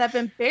presidents that have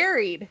been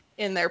buried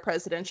in their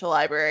presidential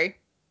library.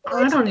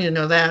 I don't need to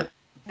know that.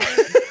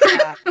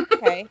 Yeah,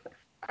 okay.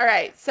 All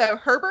right, so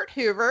Herbert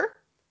Hoover,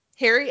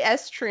 Harry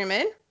S.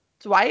 Truman,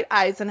 Dwight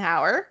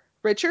Eisenhower,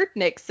 Richard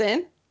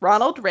Nixon,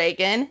 Ronald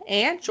Reagan,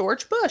 and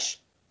George Bush.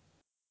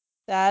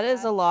 That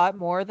is a lot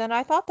more than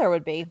I thought there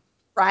would be.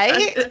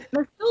 Right?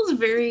 That feels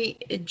very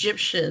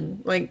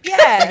Egyptian.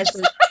 Yes.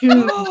 Like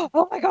tomb.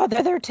 Oh my god,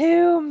 they're their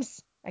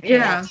tombs. I can't.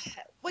 Yeah.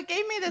 What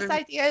gave me this Very-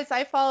 idea is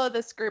I follow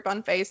this group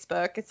on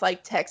Facebook. It's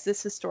like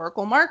Texas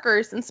Historical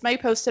Markers, and somebody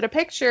posted a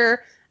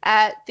picture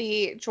at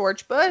the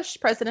George Bush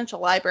Presidential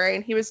Library,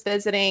 and he was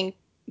visiting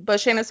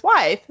Bush and his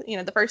wife,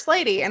 the First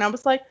Lady, and I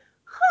was like,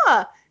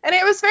 huh. And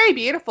it was very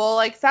beautiful.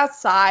 Like, it's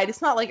outside.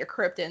 It's not like a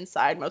crypt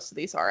inside. Most of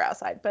these are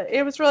outside, but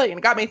it was really, and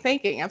it got me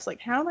thinking. I was like,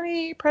 how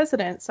many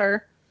presidents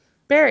are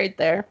buried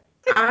there?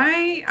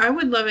 I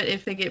would love it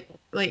if they get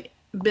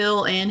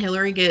Bill and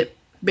Hillary get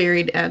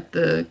buried at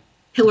the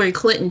Hillary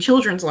Clinton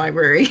Children's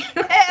Library.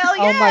 Hell yeah!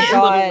 Oh my in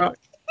Little god. Rock.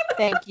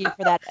 Thank you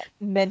for that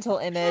mental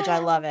image. I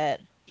love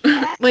it.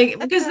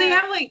 Because they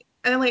have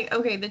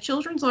okay, the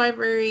Children's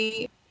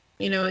Library,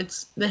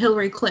 it's the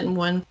Hillary Clinton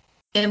one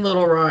in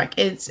Little Rock.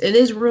 It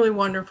is really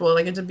wonderful.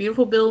 It's a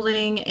beautiful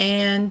building,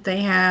 and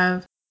they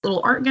have a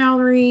little art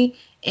gallery,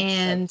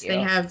 and So they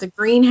cute. have the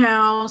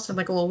greenhouse and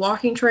a little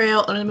walking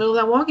trail. And in the middle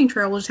of that walking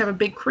trail, we'll just have a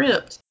big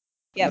crypt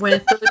Yep.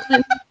 with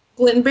the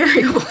Clinton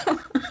burial.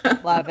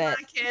 Love it.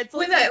 Kids,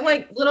 With let's that,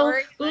 make little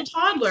story.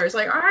 toddlers,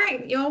 all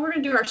right, y'all, we're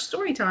gonna do our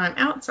story time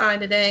outside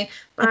today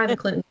by the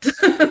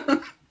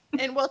Clintons.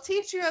 And we'll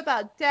teach you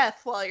about death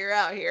while you're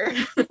out here.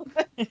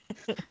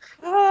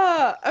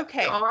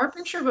 Okay. All our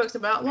picture books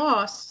about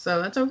loss,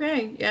 so that's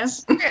okay.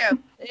 Yes. True.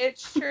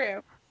 It's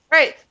true.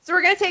 Right. So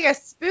we're going to take a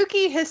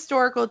spooky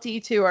historical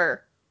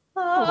detour.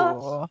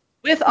 Ooh.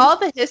 With all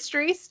the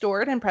history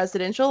stored in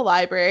presidential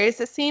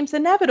libraries, it seems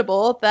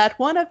inevitable that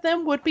one of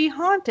them would be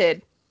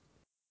haunted.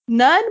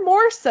 None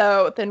more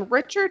so than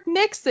Richard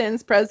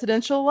Nixon's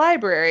presidential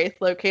library,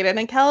 located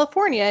in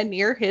California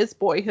near his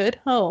boyhood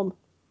home.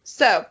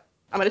 So,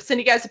 I'm going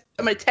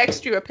to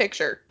text you a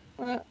picture.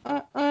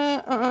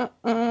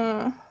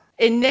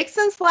 In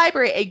Nixon's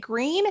library, a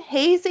green,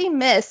 hazy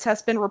mist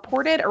has been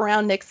reported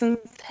around Nixon's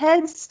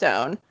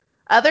headstone.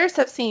 Others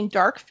have seen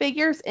dark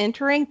figures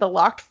entering the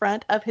locked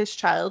front of his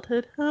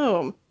childhood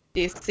home.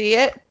 Do you see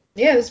it?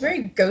 Yeah, it's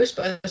very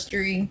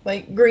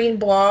Ghostbustery, green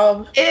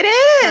blob. It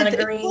is! Kind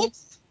of green.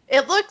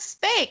 It looks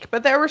fake,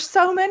 but there were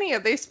so many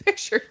of these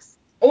pictures.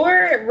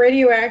 Or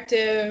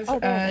radioactive there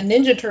it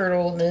Ninja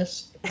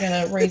Turtle-ness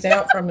gonna raise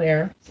out from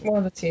there. One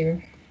of the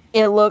two.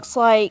 It looks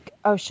like,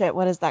 oh shit,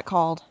 what is that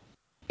called?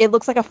 It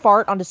looks like a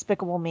fart on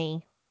Despicable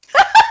Me.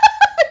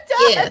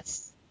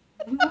 Yes.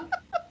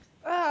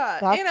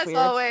 That's And as weird.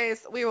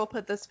 always, we will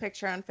put this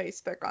picture on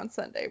Facebook on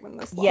Sunday when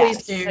this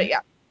Yes. Please do. But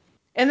yeah.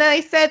 And then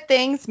they said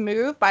things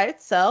move by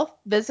itself.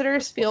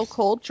 Visitors feel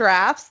cold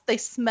drafts. They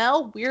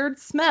smell weird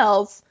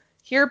smells,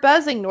 hear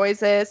buzzing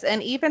noises,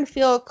 and even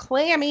feel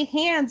clammy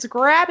hands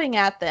grabbing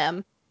at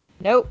them.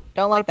 Nope,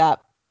 don't like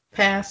that.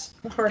 Pass.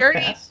 Hard Dirty.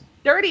 pass.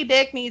 Dirty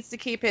Dick needs to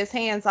keep his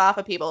hands off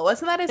of people.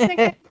 Wasn't that his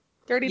nickname?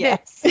 Dirty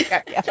Yes. Dick.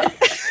 Okay. Yeah.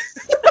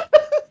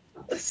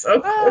 So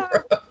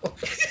gross.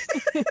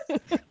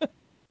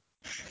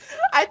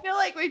 I feel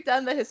like we've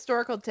done the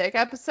historical dick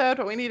episode,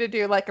 but we need to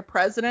do a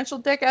presidential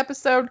dick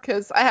episode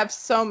because I have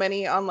so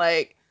many on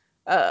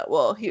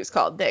well, he was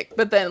called Dick,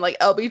 but then like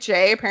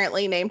LBJ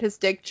apparently named his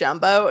dick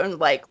Jumbo and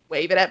like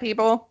wave it at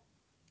people.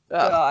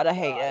 Ugh. God, I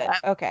hate it.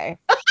 Okay.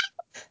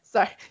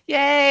 Sorry.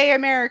 Yay,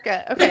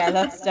 America. Okay. Yeah,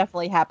 that's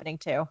definitely happening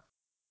too.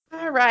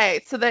 All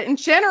right. So that in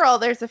general,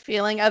 there's a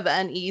feeling of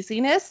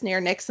uneasiness near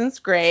Nixon's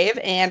grave,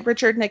 and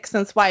Richard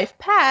Nixon's wife,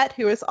 Pat,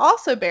 who is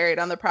also buried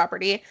on the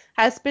property,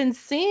 has been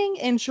seen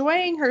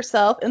enjoying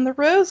herself in the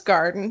rose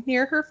garden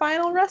near her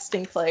final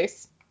resting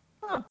place.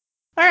 Huh.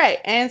 All right.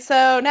 And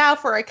so now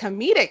for a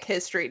comedic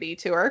history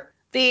detour.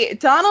 The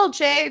Donald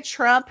J.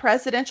 Trump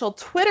Presidential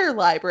Twitter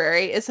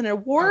Library is an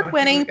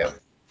award-winning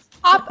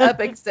pop-up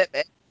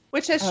exhibit,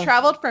 which has Oh.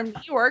 traveled from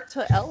New York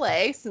to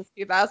LA since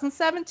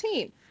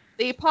 2017.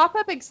 The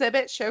pop-up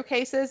exhibit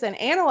showcases and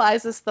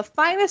analyzes the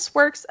finest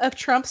works of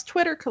Trump's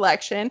Twitter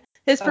collection,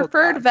 his Oh,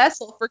 preferred God.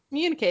 vessel for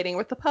communicating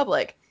with the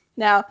public.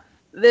 Now,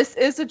 this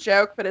is a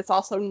joke, but it's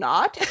also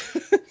not,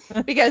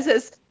 because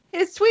his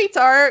tweets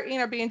are,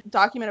 being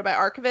documented by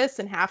archivists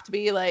and have to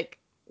be like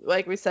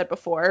we said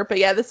before. But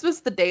yeah, this was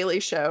the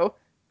Daily Show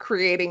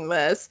creating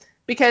this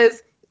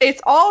because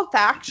it's all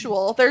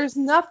factual. There's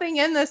nothing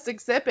in this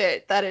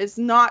exhibit that is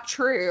not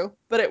true,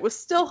 but it was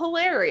still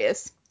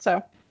hilarious.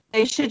 So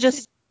They should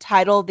just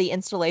title the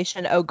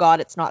installation, "Oh God,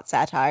 it's not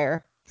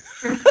satire."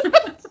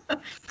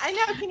 I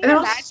know, can you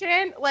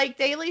imagine? Like,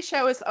 Daily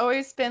Show has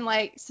always been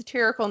like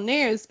satirical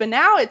news, but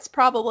now it's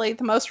probably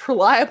the most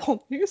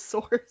reliable news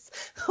source.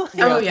 Like,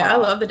 Oh yeah, I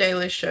love the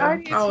Daily Show. Why I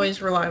do you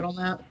always relied on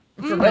that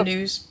for Mhm. my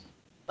news.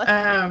 But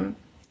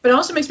it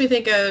also makes me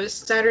think of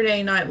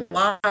Saturday Night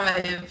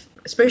Live,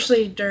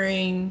 especially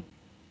during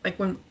like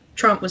when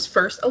Trump was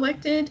first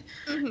elected,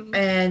 Mhm.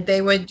 and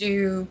they would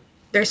do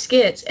their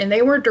skits, and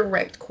they were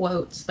direct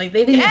quotes. Like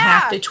they didn't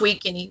have to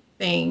tweak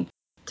anything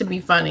to be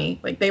funny.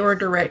 Like they were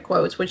direct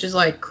quotes, which is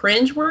like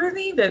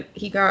cringeworthy that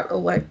he got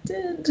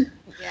elected.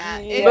 Yeah,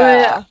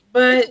 Yeah.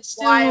 But It's a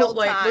still wild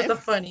like was time. the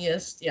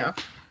funniest. Yeah.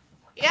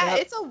 Yeah, Yep.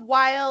 it's a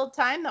wild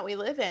time that we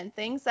live in.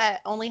 Things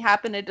that only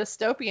happen in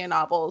dystopian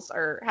novels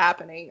are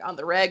happening on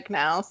the reg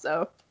now,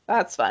 so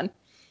that's fun.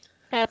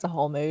 That's a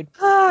whole mood.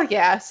 Oh,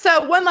 yeah.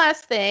 So one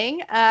last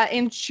thing.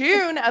 In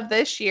June of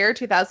this year,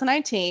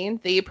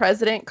 2019, the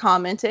president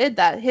commented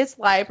that his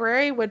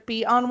library would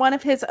be on one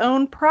of his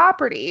own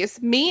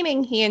properties,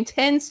 meaning he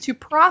intends to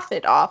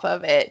profit off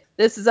of it.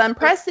 This is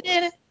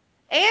unprecedented,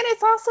 and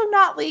it's also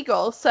not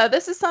legal. So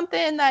this is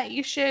something that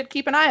you should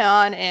keep an eye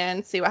on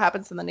and see what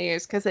happens in the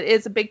news, because it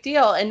is a big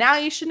deal. And now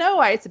you should know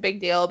why it's a big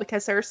deal,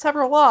 because there are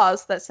several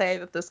laws that say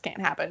that this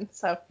can't happen.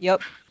 So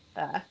Yep.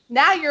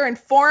 now you're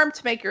informed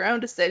to make your own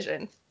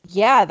decision.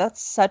 Yeah,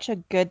 that's such a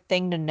good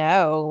thing to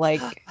know.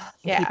 Like,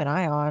 Yeah. keep an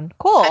eye on.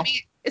 Cool. I mean,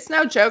 it's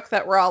no joke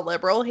that we're all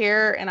liberal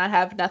here, and I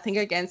have nothing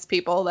against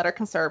people that are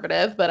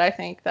conservative, but I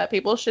think that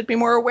people should be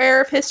more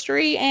aware of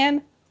history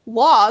and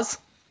laws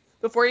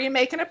before you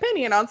make an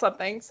opinion on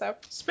something. So,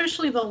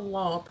 Especially the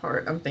law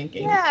part, I'm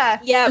thinking. yeah.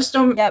 Yep. Just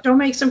don't Yep.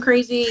 make some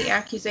crazy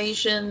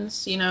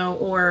accusations,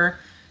 or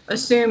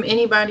assume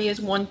anybody is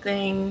one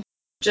thing.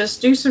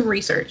 Just do some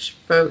research,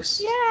 folks.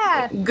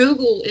 Yeah.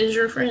 Google is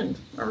your friend.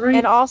 All right.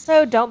 And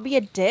also, don't be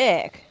a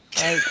dick.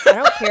 Like, I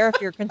don't care if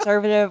you're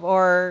conservative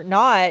or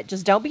not.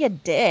 Just don't be a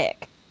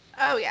dick.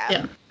 Oh, yeah.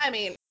 Yeah. I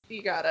mean,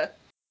 you gotta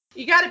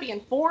be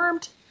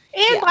informed.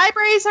 And Yeah.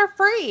 libraries are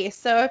free,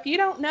 so if you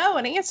don't know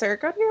an answer,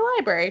 go to your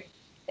library.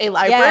 A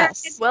librarian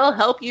Yes. will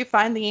help you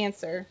find the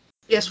answer.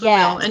 Yes, we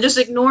Yes. will. And just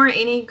ignore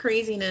any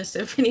craziness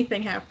if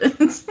anything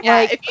happens. Yeah,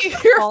 Like, if you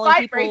hear a calling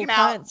fight people breaking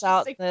out, cunts just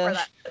out ignore the-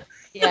 that.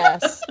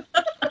 Yes.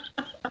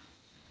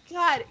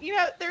 God,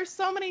 there's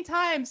so many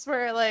times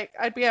where like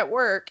I'd be at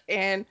work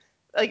and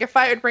like a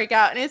fight would break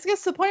out, and it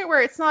gets to the point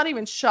where it's not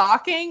even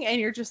shocking, and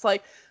you're just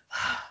like,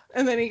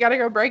 and then you gotta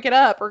go break it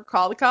up or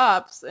call the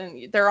cops,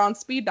 and they're on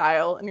speed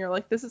dial, and you're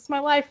like, this is my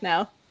life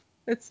now.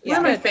 It's One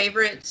of my good.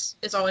 favorites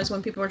is always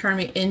when people are trying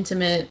to be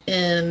intimate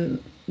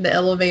in the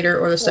elevator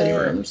or the study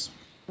rooms.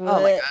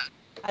 Oh my God.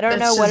 I don't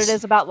It's know what it just-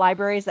 is about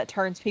libraries that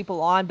turns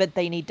people on, but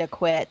they need to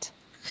quit.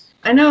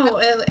 I know,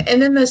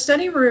 and then the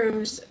study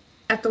rooms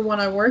at the one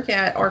I work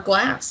at are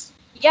glass.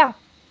 Yeah.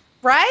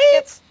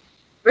 Right?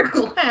 They're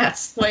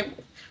glass. Like,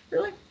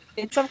 really?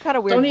 It's some kind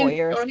of weird Don't even-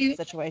 voyeur don't even-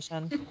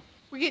 situation.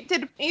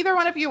 Did either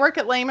one of you work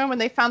at Lehman when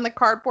they found the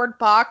cardboard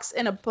box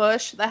in a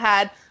bush that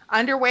had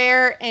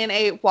underwear and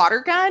a water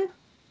gun?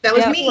 That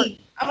was Yeah.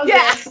 me. I was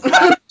Yeah.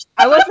 there.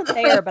 I wasn't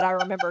there, but I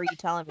remember you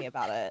telling me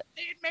about it.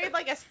 They had made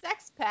like a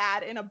sex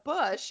pad in a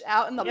bush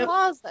out in the Yep.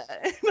 plaza.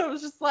 And I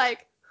was just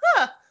like,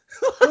 huh.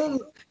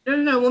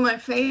 No. One of my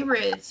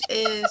favorites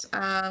is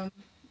a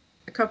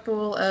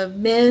couple of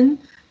men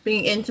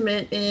being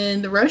intimate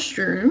in the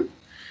restroom,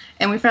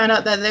 and we found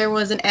out that there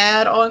was an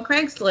ad on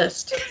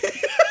Craigslist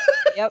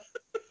Yep.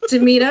 to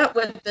meet up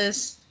with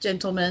this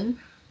gentleman.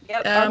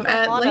 Yep. Our friend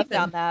At Lana Latham.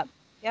 found that.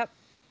 Yep.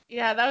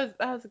 Yeah, that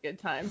was a good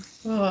time.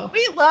 Oh.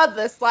 We love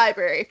this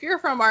library. If you're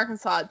from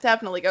Arkansas,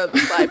 definitely go to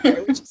this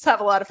library. We just have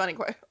a lot of funny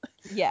questions.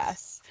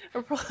 Yes.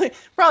 I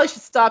probably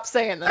should stop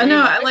saying that. I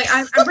know. anymore.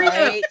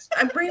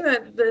 I bring Right.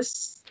 up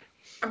this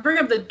I bring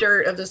up the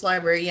dirt of this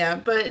library, yeah,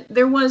 but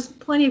there was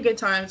plenty of good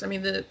times. I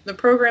mean, the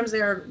programs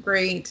there are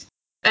great.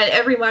 At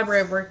every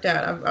library I've worked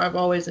at, I've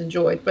always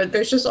enjoyed. But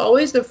there's just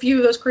always a few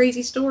of those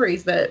crazy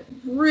stories that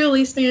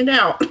really stand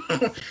out.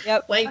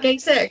 Yep. Like gay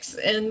sex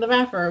in the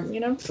bathroom, you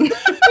know?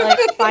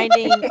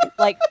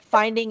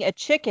 Finding a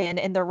chicken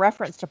in the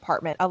reference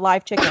department, a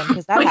live chicken,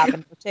 because that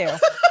happened too.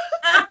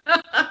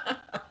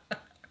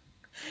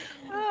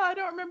 Oh, I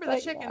don't remember the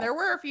But chicken. yeah. There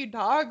were a few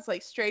dogs,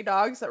 like stray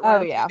dogs that Oh,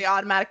 run yeah. through the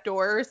automatic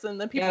doors, and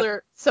then people Yep.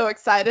 are so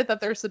excited that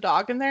there's a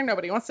dog in there,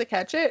 nobody wants to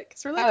catch it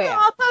because we're like, Oh, yeah.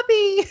 "Aw,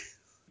 puppy!"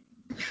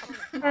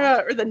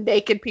 Or the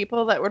naked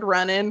people that would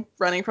running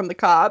from the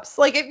cops.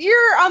 Like, if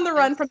you're on the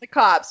run from the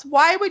cops,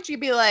 why would you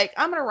be like,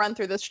 I'm gonna run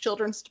through this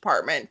children's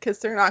department because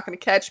they're not gonna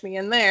catch me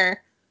in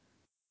there?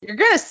 You're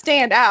gonna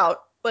stand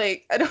out.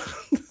 Like, I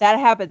don't. That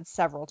happened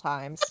several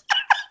times.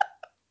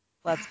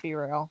 Let's be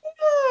real.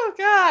 Oh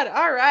God!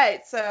 All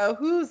right. So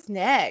who's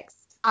next?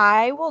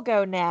 I will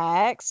go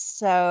next.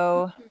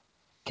 So,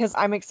 because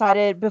I'm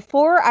excited.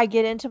 Before I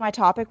get into my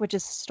topic, which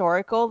is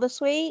historical this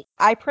week,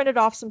 I printed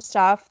off some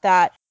stuff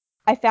that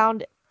I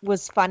found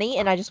was funny,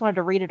 and I just wanted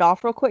to read it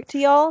off real quick to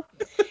y'all.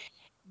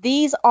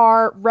 These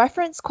are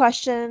reference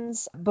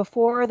questions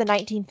before the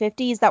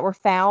 1950s that were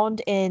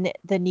found in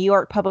the New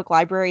York Public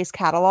Library's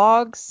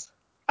catalogs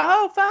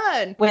Oh,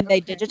 fun. when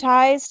they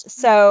digitized.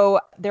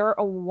 So they're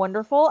a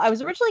wonderful. I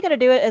was originally going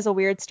to do it as a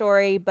weird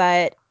story,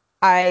 but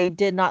I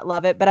did not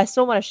love it. But I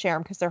still want to share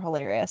them because they're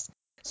hilarious.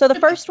 So the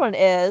first one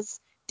is,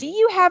 do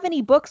you have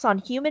any books on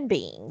human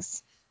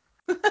beings?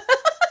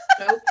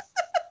 Nope.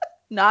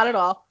 Not at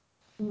all.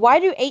 Why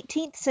do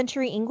 18th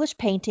century English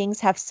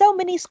paintings have so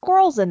many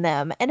squirrels in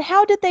them? And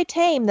how did they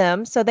tame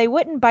them so they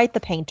wouldn't bite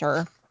the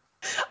painter?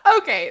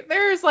 Okay,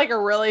 there's like a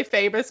really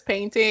famous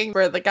painting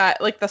where the guy,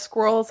 like the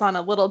squirrel's on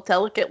a little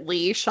delicate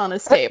leash on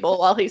his table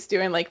while he's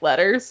doing like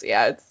letters.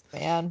 Yeah,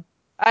 Man.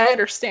 I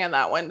understand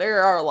that one.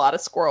 There are a lot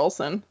of squirrels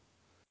in.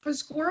 But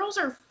squirrels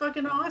are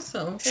fucking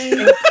awesome. Okay?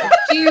 They're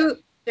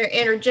cute. They're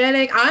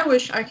energetic. I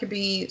wish I could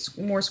be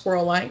more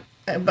squirrel-like,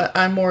 but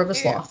I'm more of a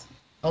sloth.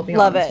 I'll be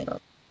Love honest it.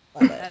 about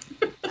Love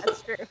it.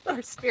 That's true.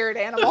 Our spirit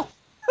animal.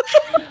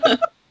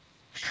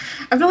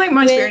 I feel like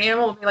my When- spirit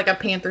animal would be like a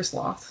panther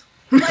sloth.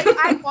 Like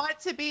I want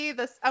to be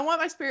this. I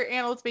want my spirit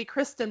animal to be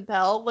Kristen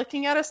Bell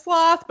looking at a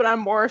sloth, but I'm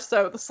more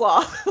so the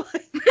sloth.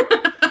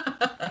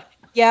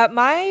 Yeah,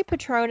 my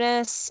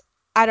Patronus,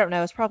 I don't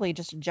know, it's probably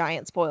just a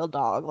giant spoiled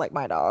dog like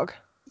my dog.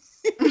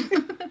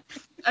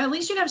 At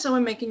least you'd have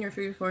someone making your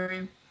food for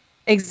you.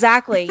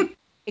 Exactly.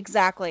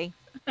 Exactly.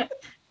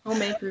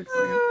 Homemade food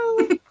for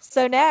you.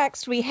 So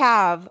next we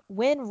have,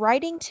 when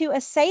writing to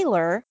a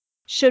sailor,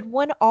 should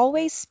one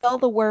always spell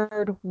the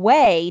word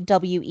way,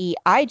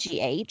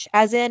 W-E-I-G-H,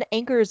 as in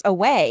anchors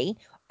away,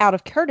 out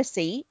of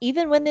courtesy,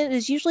 even when it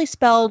is usually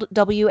spelled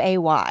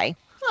W-A-Y?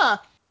 Huh.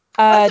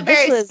 That's a This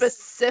very was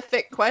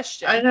specific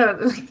question. I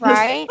know.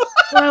 right.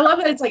 Well, I love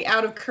that it's like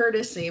out of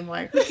courtesy. I'm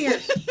like, who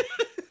cares?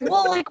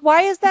 Well, like,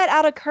 why is that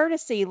out of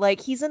courtesy?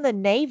 Like, he's in the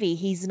Navy.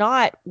 He's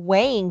not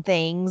weighing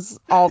things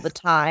all the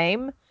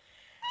time.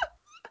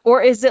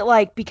 Or is it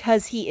like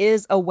because he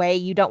is away,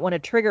 you don't want to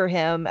trigger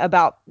him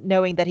about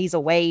knowing that he's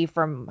away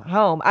from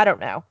home? I don't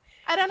know.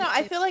 I don't know.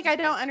 I feel like I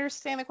don't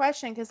understand the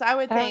question because I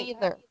would I don't think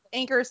either.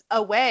 anchors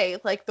away,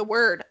 like the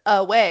word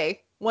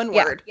away, one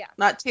Yeah. word,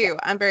 not two.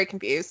 I'm very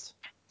confused.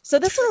 So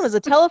this one was a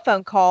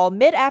telephone call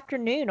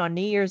mid-afternoon on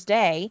New Year's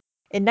Day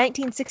in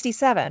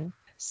 1967.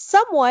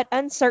 Somewhat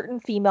uncertain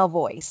female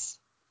voice.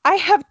 I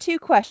have two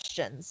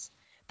questions.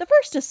 The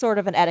first is sort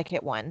of an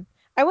etiquette one.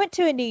 I went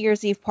to a New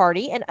Year's Eve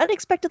party and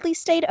unexpectedly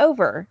stayed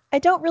over. I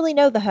don't really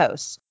know the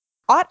host.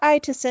 Ought I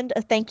to send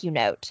a thank you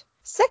note?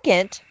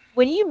 Second,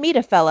 when you meet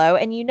a fellow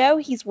and you know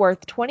he's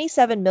worth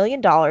 $27 million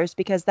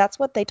because that's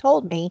what they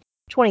told me,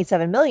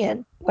 27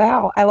 million.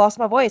 Wow, I lost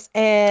my voice.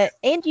 And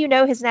you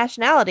know his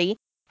nationality.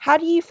 How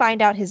do you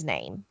find out his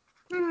name?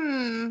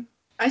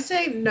 I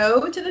say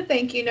no to the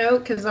thank you note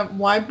because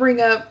why bring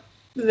up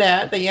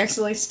that you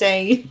accidentally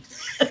stayed?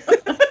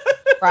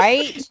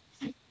 Right?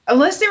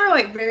 Unless they were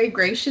like very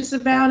gracious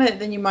about it,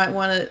 then you might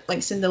want to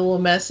like send a little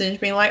message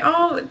being like,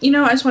 oh,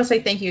 I just want to say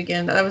thank you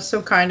again. That was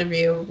so kind of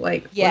you.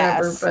 Like,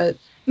 whatever. Yes. But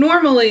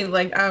normally,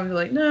 like, I would be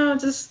like, no,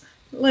 just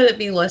let it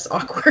be less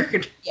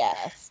awkward.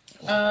 Yes.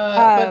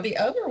 But the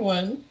other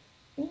one,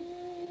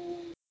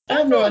 I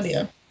have no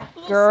idea.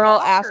 Girl,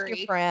 ask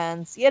your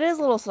friends. It is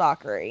a little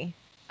stalkery.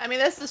 I mean,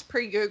 this is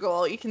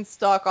pre-Google. You can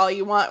stalk all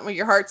you want with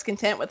your heart's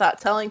content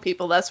without telling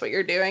people that's what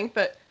you're doing.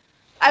 But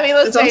I mean,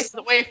 let's It's face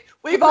also- it,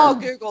 we've all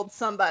Googled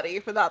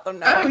somebody without them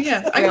knowing. Oh,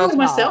 yeah. I Real Google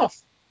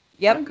myself. I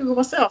Yep. Google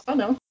myself. I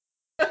know.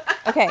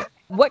 Okay.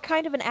 What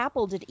kind of an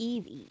apple did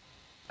Eve eat?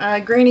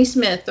 Granny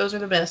Smith. Those are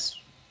the best.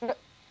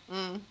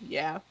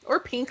 Yeah. Or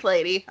Pink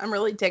Lady. I'm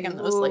really digging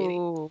those ladies.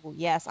 Ooh,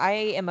 yes. I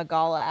am a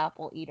gala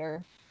apple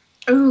eater.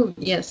 Oh,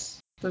 yes.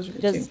 Those are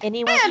good Does too.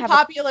 anyone And have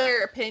popular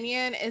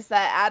opinion is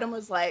that Adam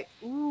was like,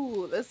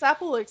 ooh, this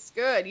apple looks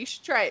good. You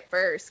should try it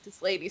first,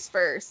 because ladies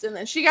first. And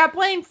then she got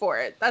blamed for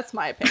it. That's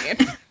my opinion.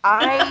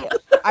 I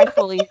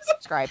fully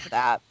subscribe to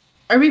that.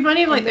 It'd be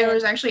funny if, like, And there then-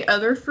 was actually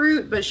other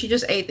fruit, but she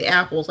just ate the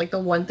apples, like the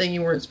one thing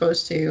you weren't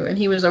supposed to, and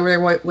he was over there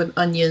with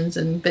onions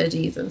and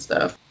veggies and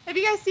stuff. Have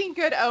you guys seen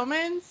Good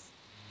Omens?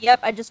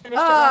 Yep, I just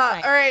finished it last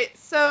night. All right.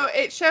 So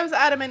it shows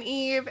Adam and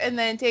Eve, and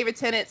then David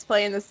Tennant's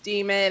playing this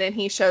demon, and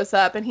he shows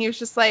up, and he was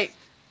just like,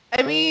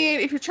 I mean,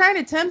 if you're trying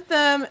to tempt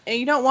them, and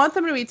you don't want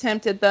them to be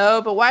tempted,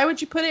 though, but why would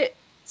you put it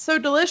so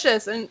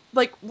delicious and,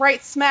 like,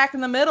 right smack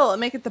in the middle and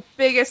make it the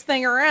biggest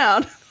thing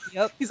around?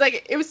 Yep. He's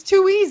like, it was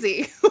too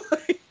easy.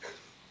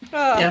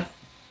 Yeah.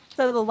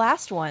 So the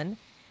last one,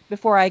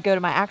 before I go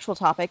to my actual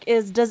topic,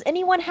 is does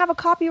anyone have a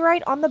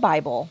copyright on the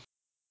Bible?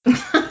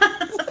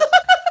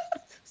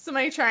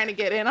 Somebody trying to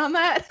get in on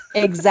that?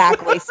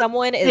 Exactly.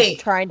 Someone is Hey.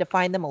 trying to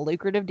find them a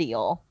lucrative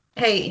deal.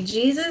 Hey,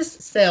 Jesus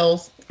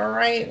sells, all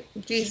right?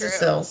 Jesus True.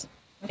 sells.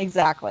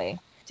 Exactly.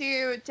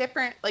 Do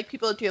different, like,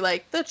 people do,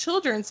 like, the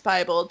children's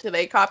Bible, do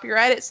they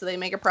copyright it so they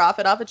make a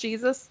profit off of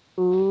Jesus?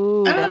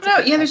 Ooh, I don't that's a know.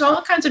 good Yeah, there's question.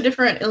 all kinds of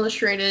different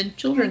illustrated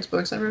children's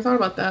books. I never thought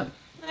about that.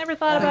 Never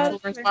thought Like about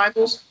children's it.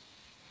 Bibles.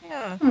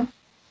 Yeah. Hmm.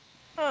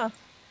 Huh.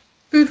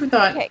 Food for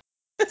thought. Okay.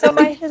 So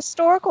my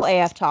historical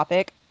AF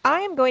topic,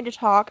 I am going to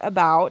talk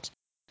about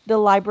the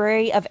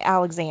Library of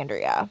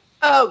Alexandria.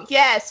 Oh,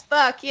 yes.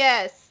 Fuck,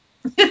 yes.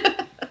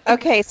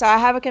 Okay, so I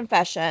have a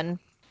confession.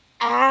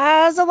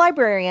 As a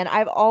librarian,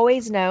 I've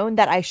always known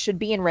that I should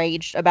be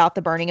enraged about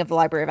the burning of the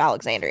Library of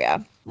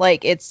Alexandria.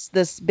 Like, it's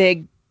this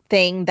big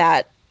thing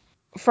that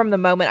from the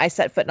moment I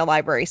set foot in a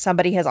library,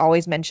 somebody has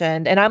always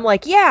mentioned, and I'm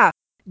like, yeah,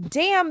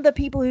 damn the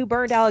people who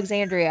burned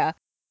Alexandria.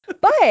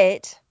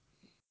 But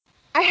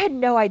I had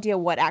no idea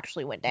what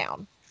actually went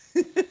down.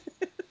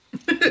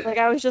 Like,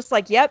 I was just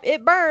like, yep,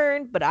 it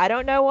burned, but I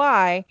don't know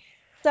why.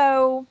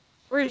 So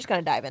we're just going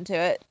to dive into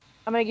it.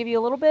 I'm going to give you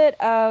a little bit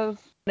of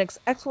an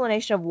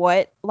explanation of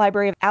what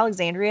Library of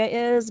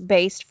Alexandria is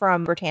based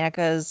from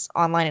Britannica's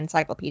online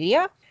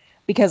encyclopedia,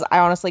 because I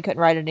honestly couldn't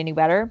write it any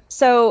better.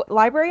 So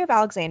Library of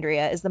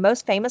Alexandria is the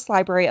most famous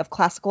library of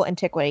classical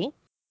antiquity.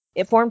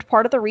 It formed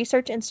part of the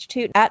research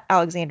institute at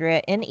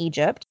Alexandria in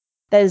Egypt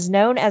that is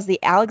known as the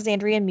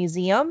Alexandrian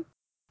Museum.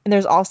 And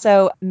there's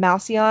also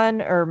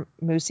Mausion or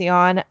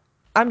Musion.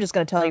 I'm just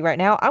going to tell you right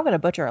now, I'm going to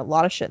butcher a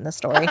lot of shit in this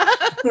story,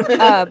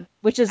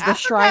 which is the Africa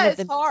Shrine of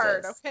is the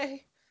hard, Muses.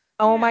 okay?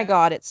 Oh my Yeah.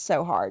 God, it's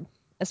so hard,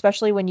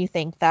 especially when you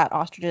think that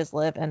ostriches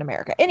live in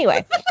America.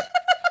 Anyway,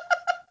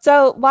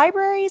 so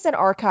libraries and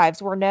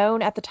archives were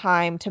known at the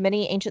time to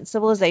many ancient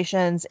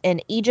civilizations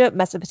in Egypt,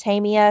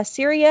 Mesopotamia,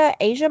 Syria,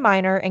 Asia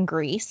Minor, and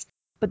Greece.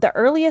 But the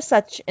earliest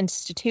such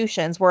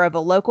institutions were of a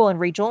local and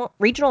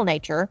regional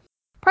nature,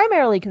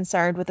 primarily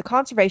concerned with the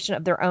conservation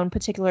of their own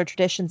particular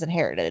traditions and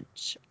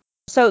heritage.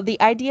 So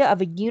the idea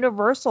of a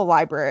universal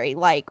library,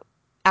 like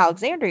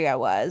Alexandria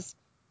was,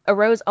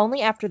 arose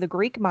only after the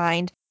Greek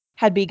mind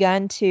had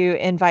begun to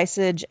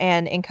envisage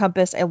and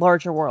encompass a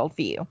larger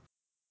worldview.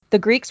 The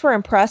Greeks were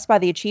impressed by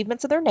the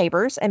achievements of their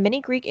neighbors, and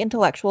many Greek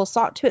intellectuals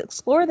sought to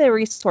explore the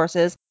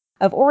resources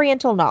of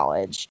Oriental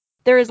knowledge.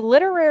 There is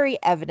literary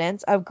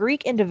evidence of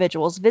Greek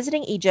individuals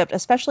visiting Egypt,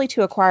 especially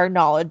to acquire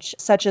knowledge,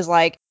 such as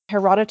like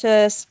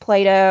Herodotus,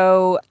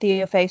 Plato,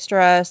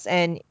 Theophrastus,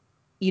 and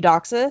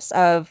Eudoxus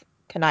of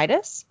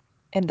Cnidus.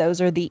 And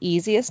those are the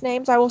easiest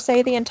names I will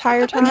say the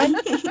entire time.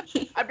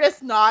 I'm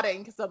just nodding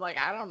because I'm like,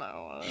 I don't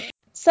know.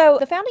 So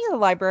the founding of the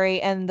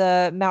library and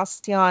the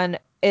Mausion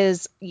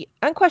is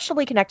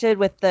unquestionably connected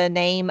with the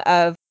name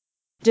of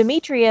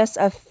Demetrius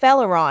of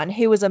Phaleron,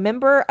 who was a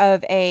member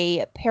of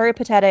a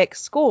peripatetic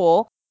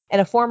school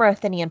and a former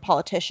Athenian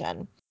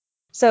politician.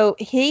 So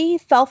he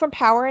fell from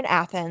power in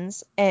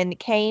Athens and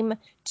came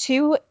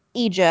to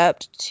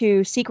Egypt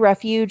to seek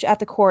refuge at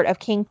the court of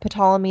King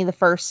Ptolemy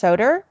I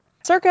Soter,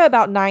 circa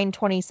about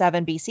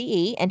 927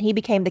 BCE, and he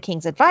became the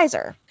king's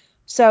advisor.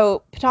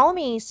 So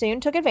Ptolemy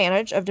soon took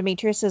advantage of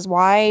Demetrius's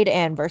wide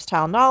and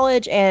versatile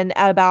knowledge, and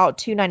at about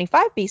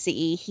 295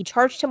 BCE, he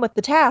charged him with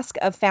the task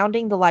of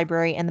founding the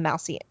library in the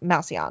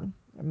Mausion.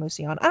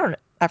 I don't know,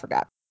 I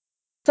forgot.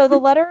 So the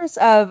letters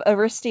of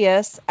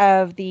Aristeas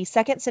of the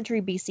 2nd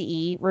century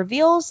BCE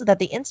reveals that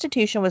the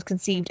institution was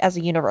conceived as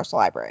a universal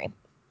library.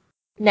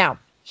 Now,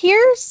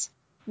 here's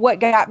what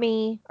got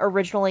me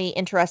originally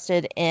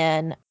interested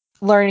in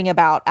learning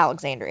about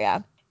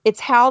Alexandria. It's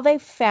how they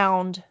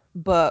found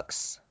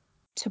books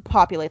to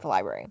populate the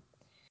library.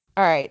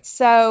 All right,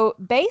 so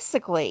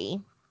basically,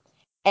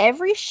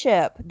 every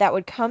ship that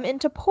would come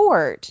into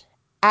port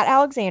at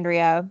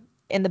Alexandria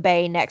in the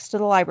bay next to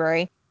the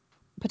library,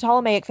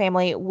 Ptolemaic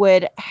family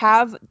would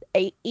have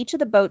each of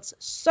the boats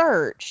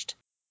searched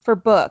for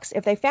books.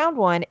 If they found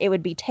one, it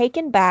would be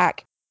taken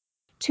back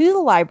to the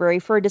library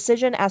for a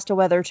decision as to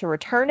whether to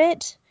return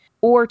it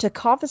or to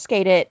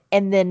confiscate it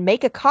and then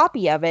make a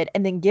copy of it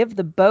and then give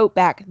the boat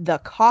back the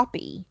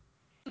copy.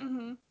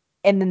 Mm-hmm.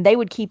 And then they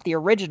would keep the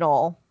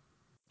original,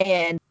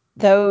 and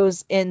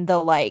those in the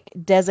like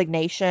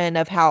designation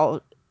of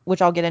how,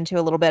 which I'll get into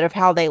a little bit of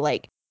how they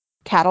like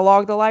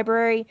catalog the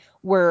library,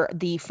 were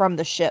the from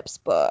the ship's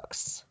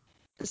books.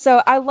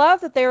 So I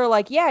love that they were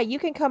like, yeah, you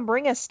can come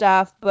bring us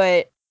stuff,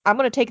 but I'm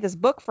going to take this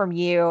book from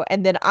you,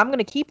 and then I'm going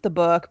to keep the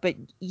book, but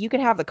you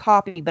can have the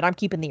copy, but I'm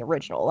keeping the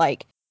original.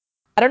 Like,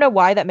 I don't know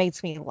why that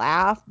makes me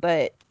laugh,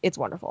 but it's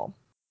wonderful.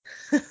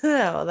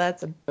 Oh,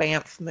 that's a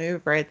Banff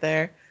move right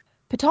there.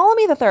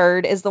 Ptolemy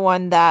III is the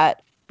one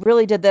that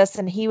really did this,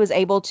 and he was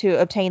able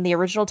to obtain the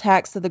original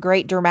texts of the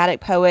great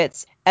dramatic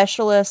poets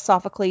Aeschylus,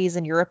 Sophocles,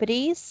 and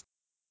Euripides.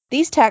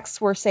 These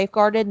texts were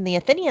safeguarded in the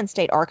Athenian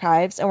state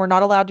archives and were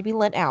not allowed to be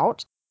lent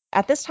out.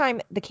 At this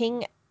time, the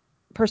king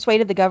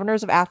persuaded the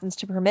governors of Athens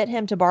to permit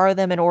him to borrow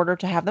them in order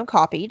to have them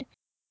copied.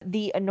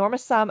 The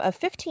enormous sum of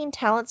 15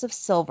 talents of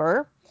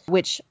silver,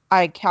 which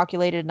I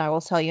calculated and I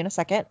will tell you in a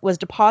second, was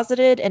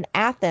deposited in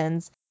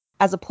Athens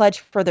as a pledge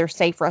for their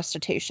safe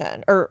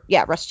restitution.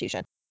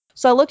 Restitution.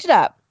 So I looked it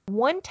up.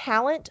 1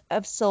 talent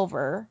of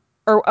silver,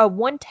 or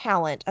 1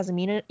 talent as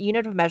a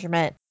unit of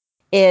measurement,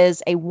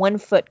 is a 1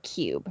 foot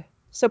cube.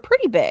 So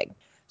pretty big.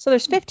 So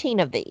there's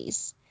 15 of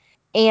these.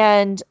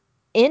 And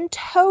in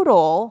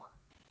total,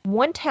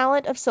 1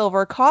 talent of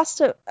silver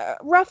cost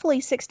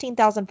roughly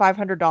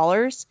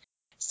 $16,500.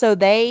 So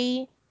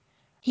they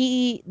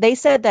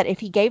said that if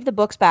he gave the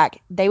books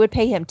back, they would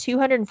pay him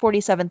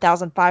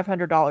 $247,500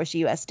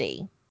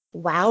 USD.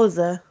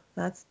 Wowza.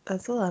 That's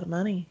a lot of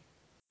money.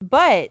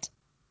 But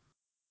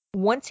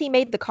once he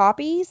made the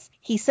copies,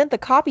 he sent the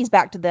copies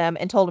back to them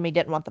and told them he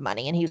didn't want the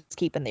money and he was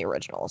keeping the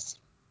originals.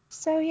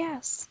 So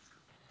yes.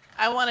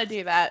 I want to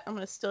do that. I'm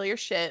going to steal your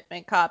shit,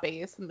 make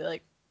copies, and be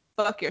like,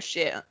 fuck your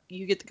shit.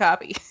 You get the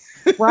copy.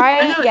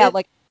 Right? I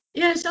know,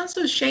 Yeah, it sounds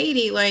so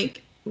shady,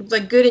 like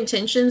good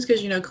intentions,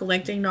 because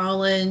collecting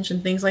knowledge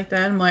and things like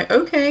that. I'm like,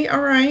 okay,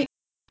 all right,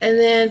 and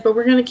then but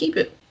we're gonna keep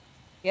it,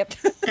 yep.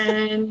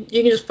 and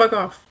you can just fuck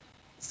off.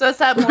 So is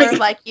that more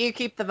like you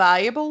keep the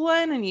valuable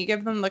one and you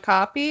give them the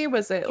copy?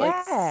 Was it like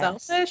Yes.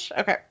 selfish?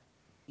 Okay.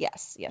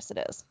 Yes,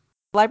 it is.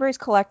 Libraries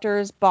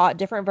collectors bought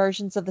different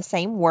versions of the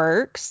same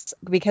works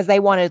because they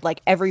wanted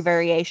like every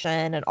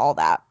variation and all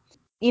that.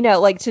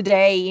 Like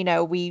today,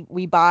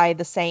 we buy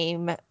the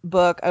same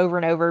book over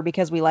and over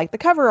because we like the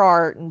cover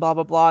art and blah,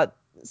 blah, blah.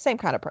 Same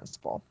kind of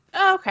principle.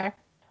 Oh, okay.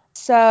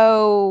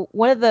 So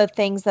one of the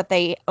things that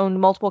they owned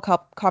multiple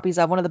copies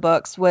of, one of the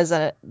books, was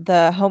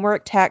the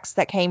Homeric text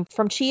that came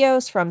from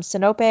Chios, from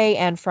Sinope,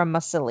 and from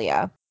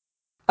Massilia.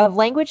 Of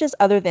languages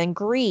other than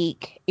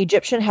Greek,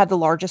 Egyptian had the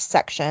largest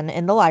section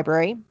in the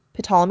library.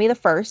 Ptolemy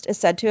I is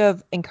said to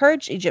have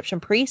encouraged Egyptian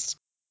priests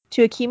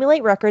to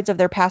accumulate records of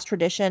their past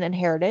tradition and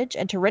heritage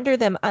and to render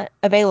them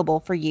available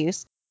for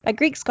use by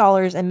Greek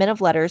scholars and men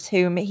of letters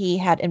whom he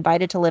had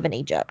invited to live in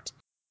Egypt.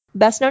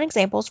 Best known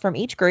examples from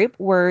each group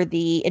were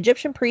the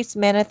Egyptian priest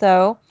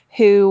Manetho,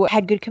 who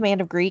had good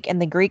command of Greek,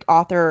 and the Greek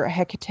author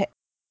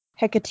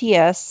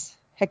Hecataeus,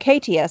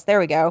 there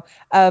we go,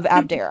 of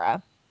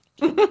Abdera.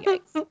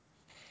 Yikes.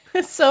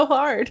 It's so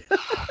hard.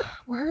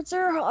 Words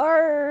are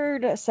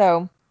hard.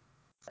 So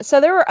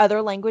there were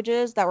other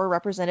languages that were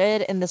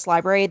represented in this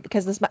library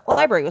because this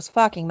library was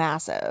fucking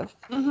massive.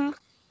 Mm-hmm.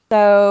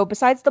 So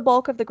besides the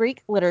bulk of the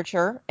Greek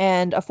literature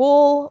and a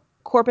full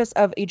corpus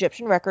of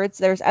Egyptian records,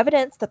 there's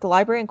evidence that the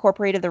library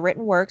incorporated the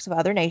written works of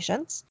other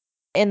nations.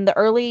 In the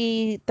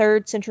early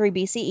 3rd century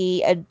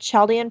BCE, a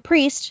Chaldean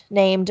priest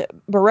named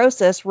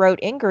Berosus wrote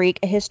in Greek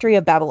a history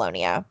of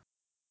Babylonia.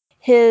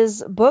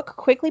 His book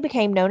quickly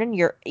became known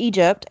in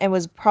Egypt and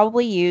was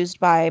probably used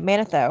by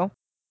Manetho.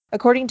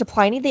 According to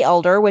Pliny the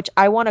Elder, which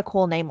I want a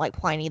cool name like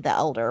Pliny the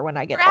Elder when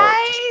I get old,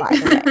 just by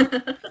the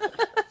way.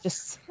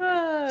 Just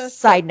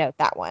side note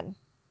that one.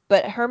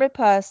 But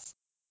Hermippus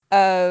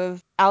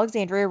of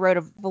Alexandria wrote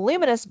a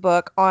voluminous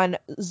book on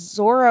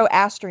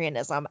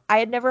Zoroastrianism. I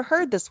had never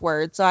heard this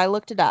word, so I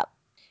looked it up.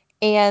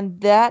 And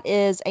that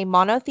is a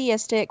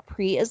monotheistic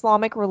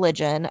pre-Islamic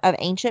religion of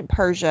ancient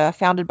Persia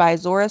founded by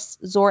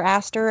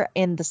Zoroaster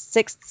in the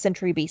 6th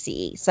century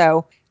BCE.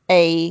 So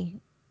a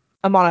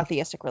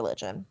monotheistic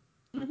religion.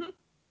 Mm-hmm.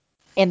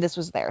 And this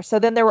was there. So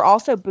then there were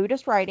also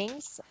Buddhist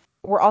writings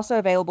were also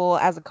available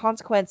as a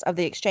consequence of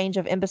the exchange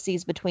of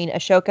embassies between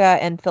Ashoka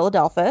and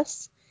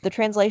Philadelphus. The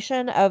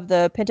translation of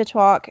the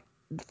Pentateuch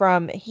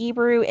from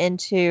Hebrew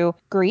into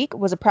Greek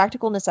was a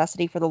practical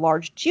necessity for the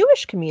large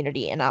Jewish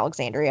community in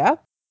Alexandria,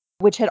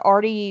 which had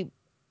already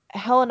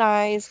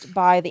Hellenized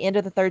by the end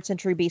of the 3rd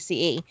century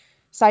BCE.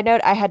 Side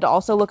note, I had to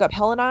also look up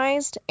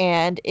Hellenized,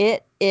 and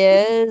it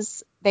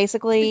is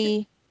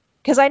basically,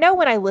 because I know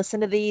when I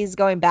listen to these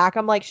going back,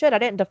 I'm like, shit, I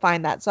didn't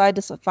define that, so I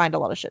just find a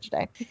lot of shit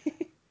today.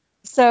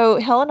 So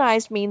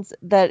Hellenized means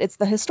that it's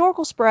the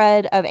historical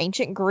spread of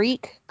ancient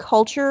Greek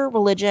culture,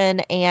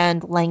 religion,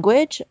 and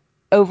language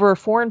over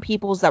foreign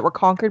peoples that were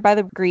conquered by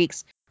the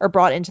Greeks or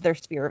brought into their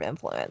sphere of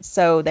influence.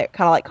 So they're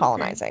kind of like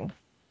colonizing.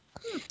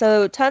 Okay.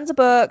 So tons of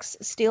books,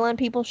 stealing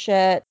people's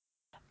shit.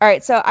 All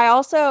right, so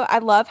I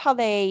love how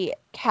they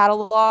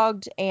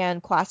cataloged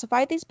and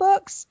classified these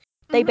books.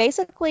 They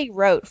basically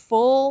wrote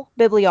full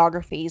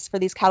bibliographies for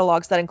these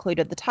catalogs that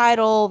included the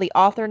title, the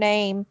author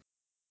name,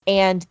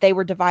 and they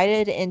were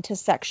divided into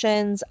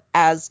sections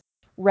as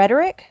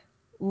rhetoric,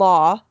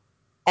 law,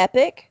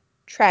 epic,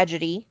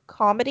 tragedy,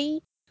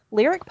 comedy,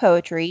 lyric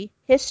poetry,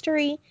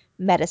 history,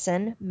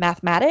 medicine,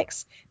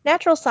 mathematics,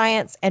 natural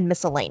science, and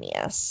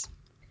miscellaneous.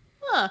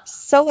 Huh.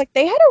 So, like,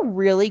 they had a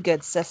really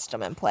good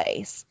system in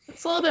place.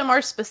 It's a little bit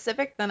more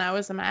specific than I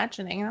was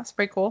imagining. That's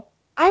pretty cool.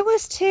 I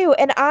was too,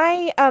 and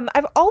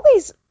I've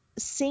always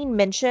seen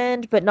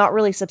mentioned, but not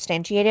really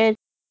substantiated,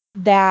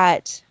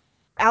 that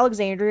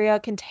Alexandria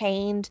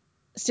contained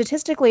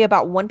statistically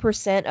about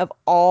 1% of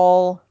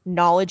all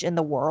knowledge in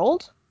the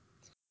world.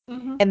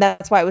 Mm-hmm. And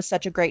that's why it was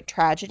such a great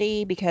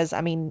tragedy, because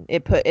I mean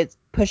it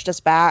pushed us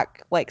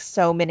back like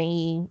so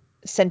many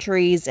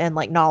centuries and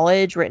like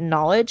written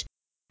knowledge.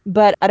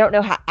 But I don't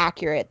know how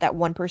accurate that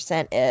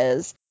 1%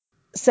 is.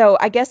 So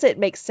I guess it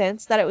makes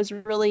sense that it was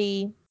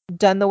really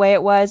done the way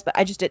it was, but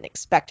I just didn't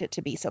expect it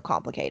to be so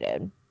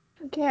complicated.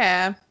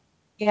 Yeah.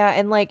 Yeah,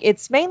 and like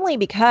it's mainly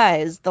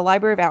because the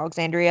Library of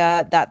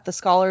Alexandria that the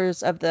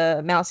scholars of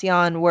the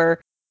Malsion were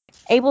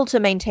able to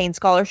maintain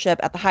scholarship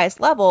at the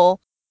highest level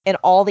in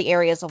all the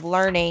areas of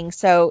learning.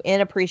 So in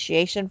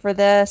appreciation for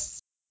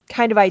this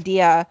kind of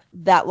idea,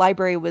 that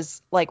library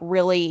was like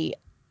really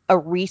a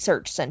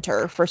research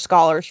center for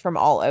scholars from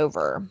all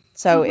over.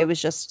 So it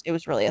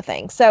was really a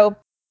thing. So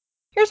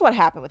here's what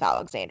happened with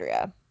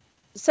Alexandria.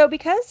 So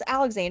because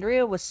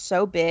Alexandria was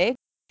so big,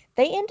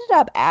 they ended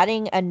up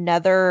adding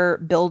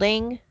another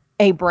building,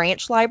 a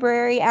branch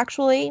library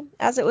actually,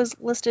 as it was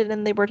listed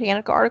in the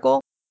Britannica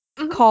article,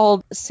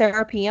 called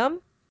Serapeum.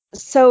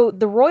 So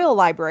the Royal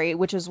Library,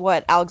 which is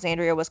what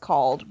Alexandria was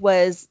called,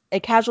 was a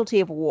casualty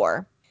of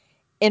war.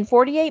 In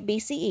 48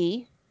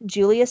 BCE,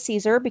 Julius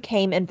Caesar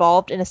became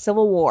involved in a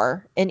civil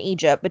war in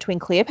Egypt between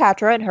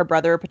Cleopatra and her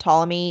brother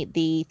Ptolemy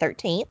the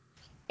 13th.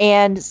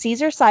 And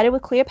Caesar sided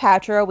with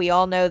Cleopatra. We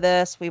all know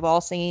this. We've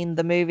all seen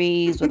the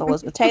movies with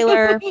Elizabeth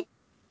Taylor.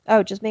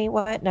 Oh, just me?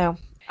 What? No.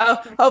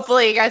 Oh,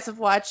 hopefully you guys have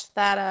watched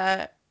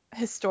that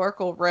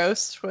historical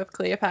roast with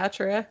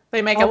Cleopatra.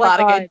 They make Oh a my lot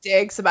of God. good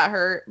digs about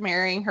her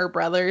marrying her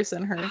brothers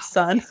and her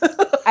son.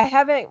 I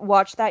haven't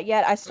watched that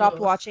yet. I stopped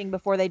Ugh. watching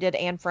before they did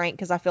Anne Frank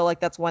because I feel like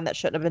that's one that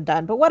shouldn't have been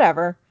done. But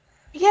whatever.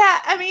 Yeah,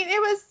 I mean,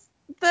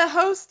 the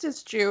host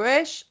is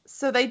Jewish,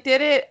 so they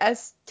did it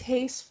as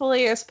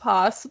tastefully as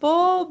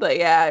possible, but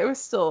yeah, it was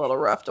still a little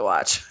rough to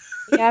watch.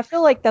 Yeah, I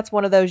feel like that's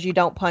one of those you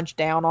don't punch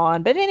down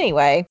on. But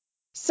anyway,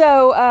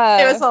 so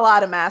It was a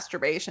lot of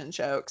masturbation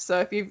jokes,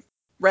 so if you've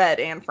read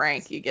Anne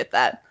Frank, you get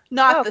that.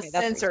 Not the Okay,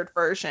 that's censored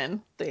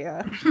version.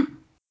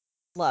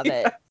 love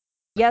it.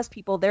 Yes,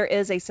 people, there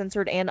is a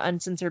censored and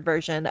uncensored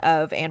version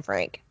of Anne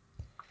Frank.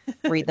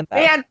 Read them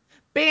both.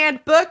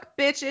 Banned book,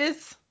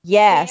 bitches.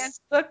 Yes. Banned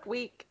book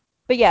week.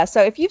 But yeah,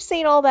 so if you've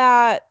seen all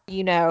that,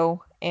 you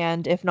know,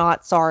 and if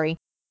not, sorry.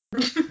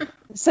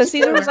 So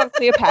Caesar was on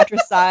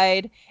Cleopatra's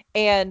side,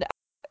 and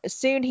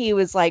soon he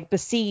was like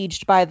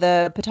besieged by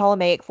the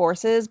Ptolemaic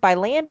forces by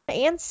land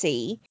and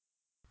sea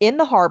in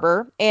the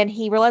harbor, and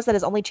he realized that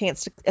his only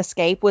chance to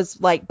escape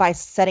was like by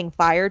setting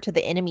fire to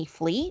the enemy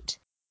fleet,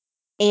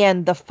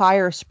 and the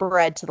fire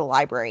spread to the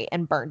library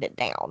and burned it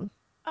down.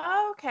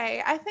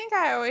 Okay, I think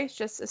I always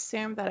just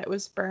assumed that it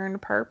was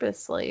burned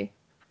purposely.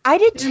 I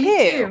did Yeah,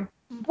 me too.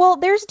 Well,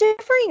 there's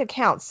differing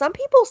accounts. Some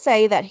people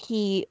say that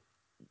he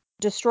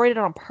destroyed it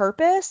on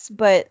purpose,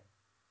 but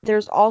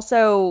there's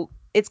also,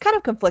 it's kind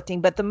of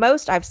conflicting, but the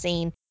most I've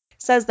seen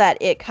says that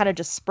it kind of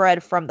just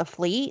spread from the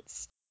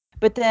fleets.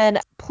 But then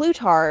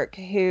Plutarch,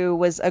 who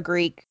was a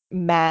Greek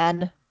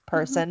man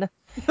person,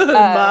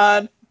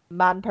 Man.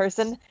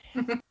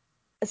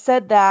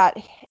 said that,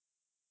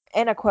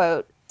 in a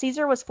quote,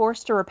 Caesar was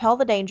forced to repel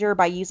the danger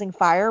by using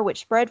fire,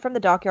 which spread from the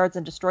dockyards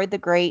and destroyed the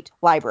great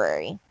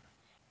library.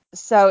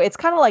 So it's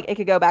kind of like it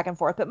could go back and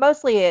forth, but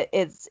mostly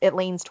it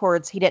leans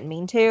towards he didn't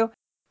mean to.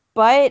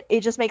 But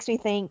it just makes me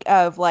think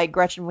of like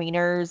Gretchen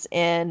Wieners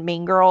in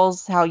Mean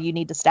Girls, how you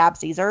need to stab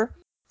Caesar.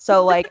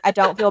 So like I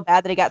don't feel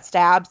bad that he got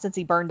stabbed since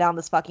he burned down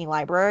this fucking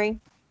library.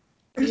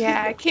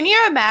 Yeah, can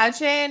you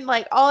imagine?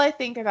 Like, all I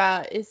think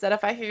about is that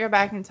if I could go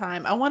back in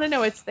time, I want to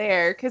know it's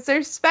there. Because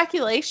there's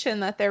speculation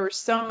that there were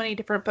so many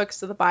different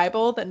books of the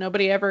Bible that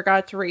nobody ever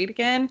got to read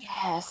again.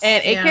 Yes.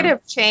 And it Yeah. could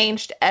have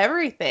changed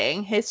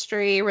everything.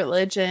 History,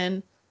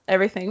 religion,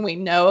 everything we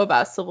know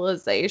about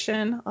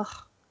civilization. Ugh.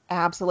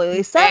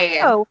 Absolutely. Man.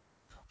 So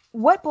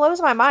what blows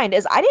my mind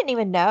is I didn't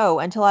even know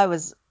until I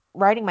was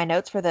writing my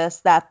notes for this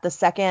that the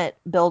second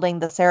building,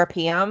 the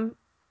Serapeum,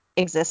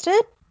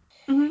 existed.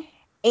 Mhm.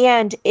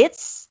 And it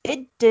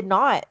did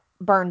not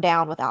burn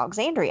down with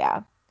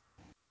Alexandria.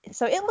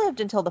 So it lived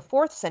until the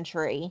 4th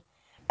century,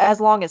 as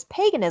long as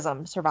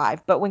paganism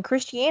survived. But when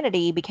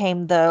Christianity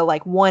became the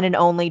like one and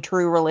only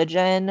true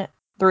religion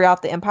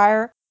throughout the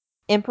empire,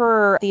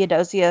 Emperor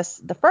Theodosius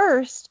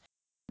I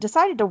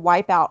decided to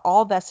wipe out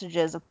all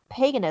vestiges of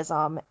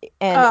paganism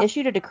and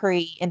issued a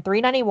decree in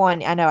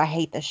 391. I know I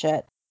hate this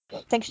shit.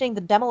 Sanctioning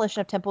the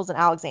demolition of temples in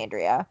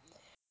Alexandria.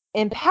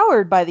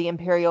 Empowered by the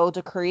imperial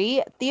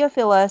decree,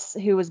 Theophilus,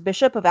 who was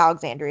bishop of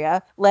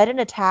Alexandria, led an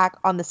attack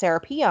on the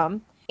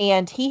Serapeum,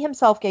 and he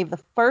himself gave the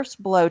first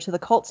blow to the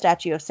cult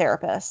statue of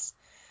Serapis.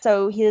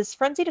 So his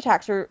frenzied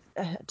attackers,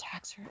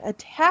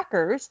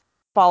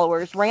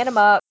 followers, ran him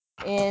up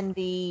in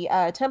the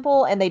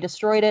temple, and they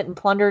destroyed it and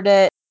plundered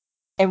it.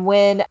 And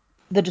when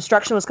the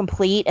destruction was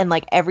complete and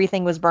like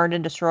everything was burned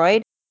and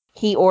destroyed,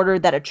 he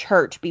ordered that a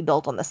church be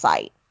built on the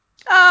site,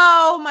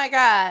 Oh my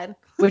God.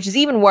 which is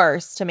even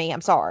worse to me.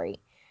 I'm sorry.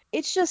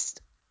 It's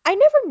just, I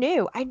never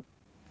knew.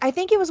 I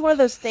think it was one of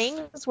those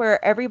things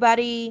where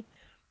everybody,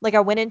 like, I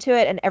went into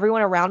it and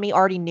everyone around me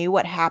already knew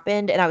what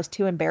happened and I was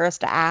too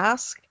embarrassed to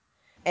ask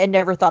and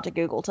never thought to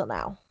Google till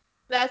now.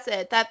 That's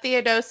it. That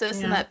Theodosis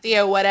Yeah. and that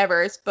Theo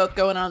whatever is both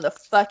going on the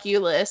fuck you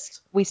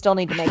list. We still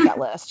need to make that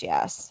list,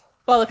 yes.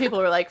 All the people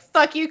were like,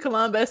 fuck you,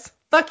 Columbus.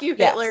 Fuck you,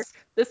 Hitler. Yes.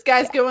 This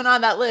guy's going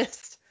on that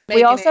list. We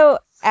Making also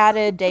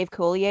added Dave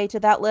Coulier to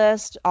that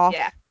list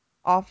Yeah.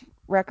 off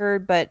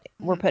record, but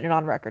we're Mhm. putting it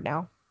on record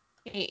now.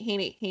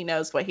 He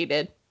knows what he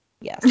did.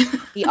 Yes.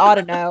 He ought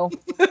to know.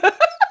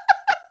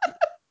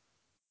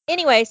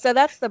 Anyway, so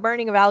that's the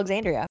burning of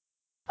Alexandria.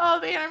 Oh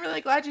man, I'm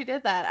really glad you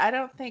did that. I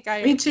don't think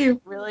I Me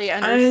too. really I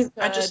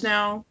understood. just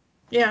now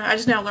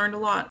learned a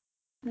lot.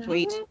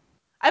 Sweet.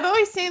 I've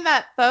always seen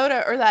that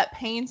photo or that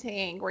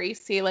painting where you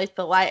see like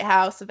the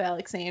lighthouse of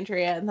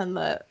Alexandria and then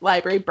the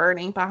library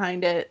burning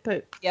behind it.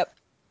 But Yep.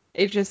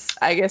 I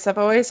guess I've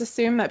always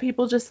assumed that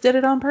people just did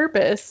it on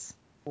purpose.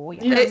 Oh,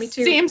 yeah. Yeah, It me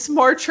too. seems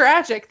more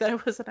tragic that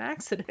it was an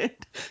accident.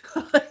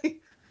 Like,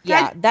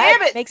 Yeah, God that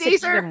damn it, makes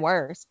Caesar! it even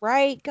worse,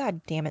 right?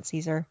 God damn it,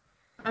 Caesar.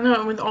 I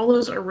know, with all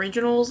those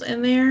originals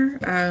in there,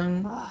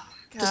 Oh,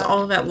 just God.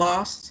 all of that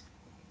lost.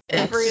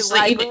 Every It's just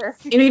like, library.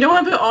 you don't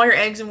want to put all your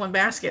eggs in one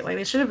basket. Like,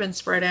 they should have been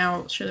spread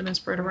out, should have been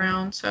spread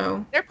around.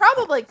 So They're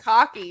probably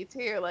cocky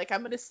too. Like,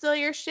 I'm gonna steal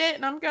your shit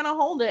and I'm gonna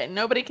hold it and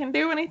nobody can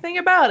do anything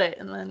about it.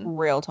 And then,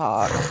 Real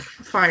talk.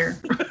 fire.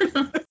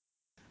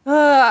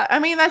 I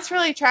mean, that's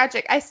really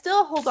tragic. I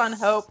still hold on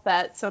hope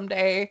that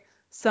someday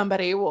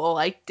somebody will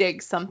like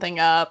dig something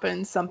up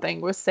and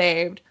something was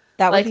saved.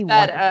 That would Like be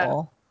that,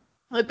 wonderful.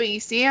 the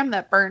museum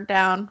that burned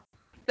down,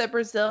 the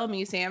Brazil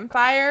Museum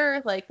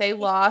fire. Like they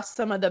lost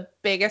some of the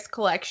biggest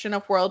collection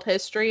of world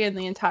history in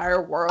the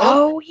entire world.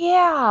 Oh,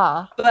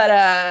 yeah.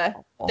 But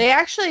they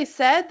actually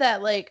said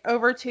that like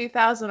over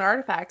 2,000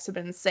 artifacts have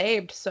been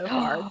saved so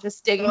far,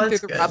 just digging Oh, through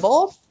that's the good.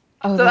 rubble.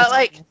 Oh, So that's that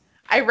like cool.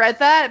 I read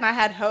that and I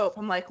had hope.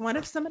 I'm like, what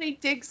if somebody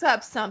digs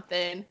up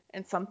something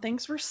and some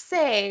things were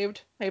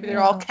saved? Maybe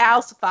they're all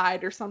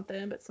calcified or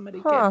something, but somebody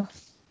Huh. could.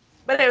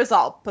 But it was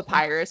all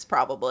papyrus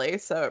probably,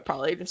 so it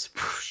probably just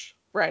whoosh,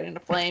 right into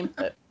flame.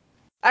 But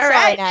all Sorry,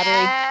 right,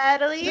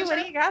 Natalie. Natalie, what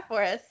do you got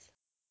for us?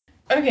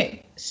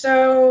 Okay,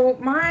 so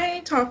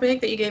my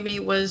topic that you gave me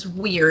was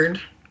weird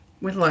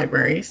with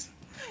libraries.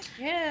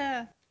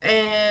 Yeah.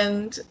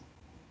 And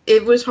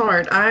it was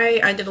hard.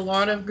 I did a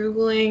lot of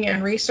Googling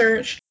and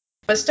research,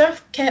 but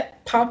stuff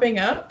kept popping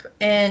up,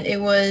 and it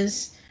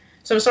was.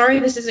 So I'm sorry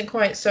this isn't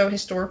quite so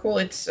historical.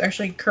 It's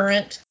actually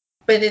current,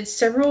 but it's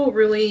several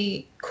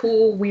really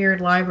cool,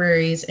 weird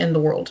libraries in the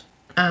world.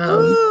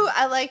 Ooh,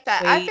 I like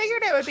that. I Sweet.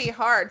 figured it would be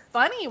hard.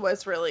 Funny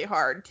was really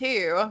hard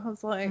too. I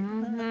was like,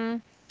 Mm-hmm.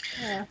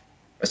 yeah.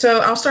 So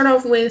I'll start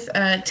off with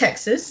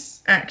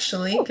Texas,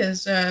 actually,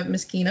 because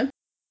Miss Keena.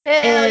 Hell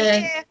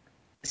And yeah.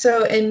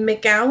 so in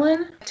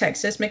McAllen,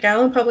 Texas,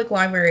 McAllen Public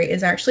Library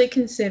is actually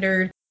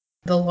considered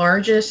the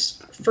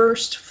largest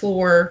first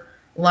floor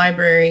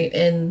library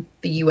in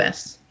the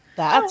U.S.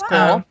 That's Oh, cool.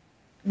 wow.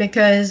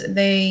 Because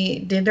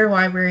they did their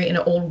library in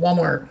an old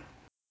Walmart.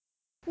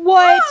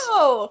 What?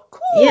 Oh,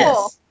 cool.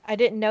 Yes. I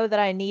didn't know that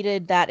I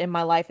needed that in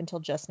my life until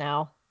just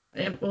now.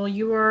 Well,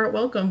 you are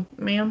welcome,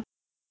 ma'am.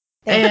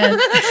 Thank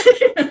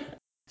And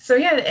so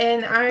yeah,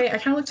 and I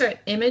kind of looked at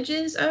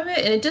images of it,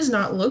 and it does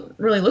not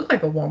really look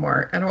like a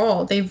Walmart at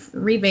all. They've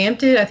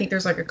revamped it. I think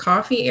there's like a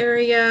coffee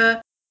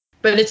area,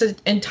 but it's an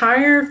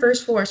entire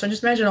first floor. So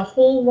just imagine a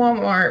whole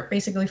Walmart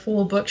basically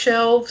full of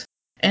bookshelves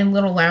and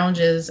little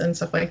lounges and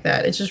stuff like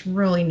that. It's just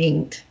really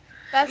neat.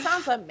 That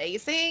sounds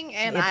amazing,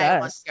 and It I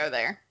want does. to go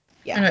there.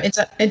 Yeah. I know,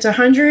 it's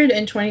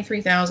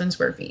 123,000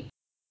 square feet.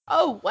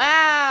 Oh,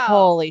 wow.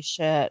 Holy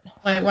shit.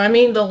 Like, when I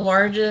mean the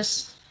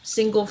largest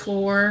single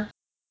floor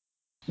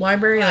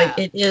library, Wow. like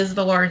it is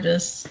the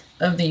largest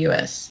of the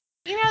U.S.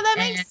 You know, that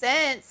And makes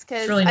sense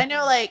because really I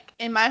know, like,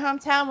 in my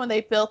hometown when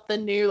they built the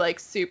new, like,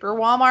 super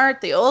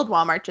Walmart, the old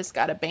Walmart just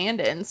got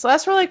abandoned. So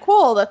that's really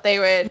cool that they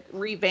would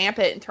revamp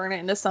it and turn it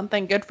into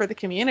something good for the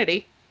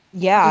community.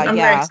 Yeah, I'm very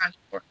yeah. excited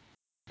for it.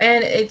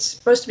 And it's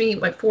supposed to be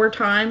like 4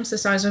 times the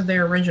size of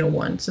their original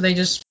one. So they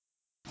just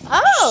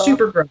Oh.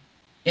 super grow.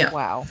 Yeah.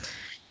 Wow.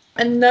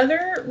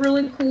 Another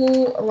really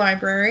cool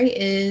library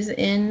is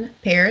in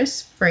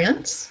Paris,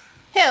 France.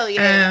 Hell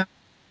yeah.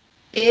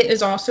 It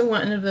is also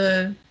one of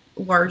the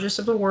largest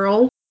of the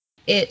world.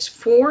 It's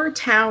 4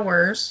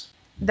 towers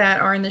that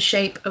are in the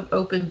shape of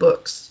open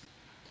books.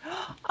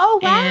 Oh,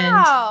 And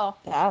wow.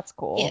 That's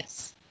cool.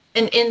 yes.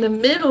 And in the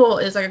middle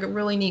is like a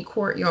really neat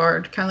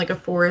courtyard, kind of like a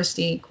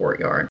foresty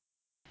courtyard.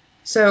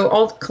 So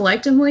all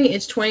collectively,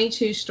 it's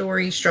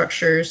 22-story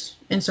structures,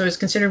 and so it's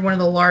considered one of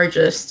the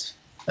largest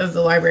of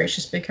the libraries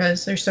just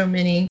because there's so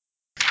many,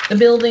 the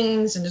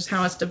buildings and just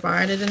how it's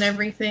divided and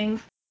everything.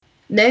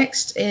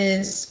 Next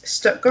is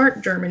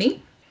Stuttgart,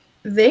 Germany.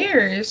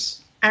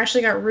 Theirs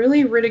actually got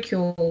really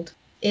ridiculed.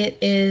 It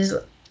is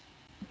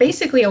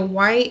basically a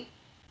white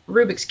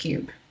Rubik's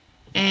Cube.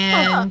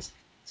 And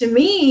to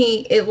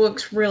me, it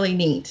looks really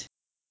neat.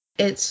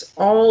 It's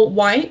all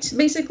white,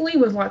 basically,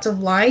 with lots of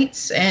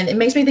lights, and it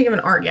makes me think of an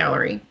art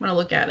gallery when I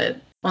look at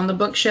it on the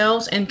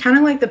bookshelves, and kind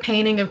of like the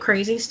painting of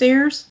Crazy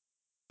Stairs.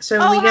 So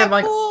Oh, we have how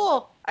like,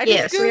 cool! I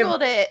yeah, just so we have,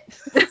 Googled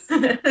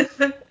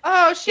it.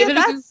 Oh, give shit, it a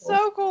that's Google.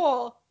 so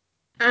cool.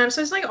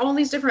 So it's like all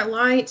these different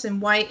lights and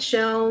white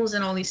shelves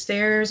and all these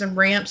stairs and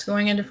ramps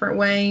going in different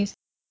ways.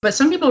 But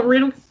some people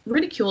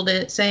ridiculed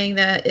it, saying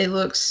that it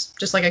looks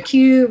just like a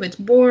cube, it's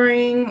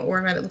boring,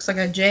 or that it looks like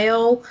a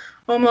jail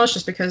almost,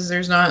 just because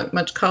there's not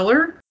much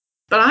color.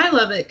 But I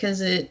love it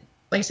because it,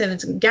 like I said,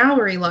 it's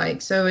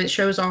gallery-like, so it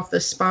shows off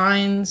the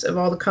spines of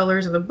all the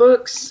colors of the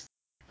books,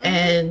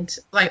 and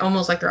like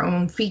almost like their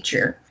own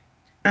feature.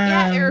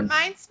 Yeah, it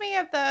reminds me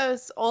of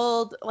those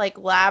old like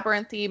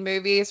labyrinthy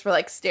movies where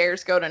like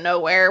stairs go to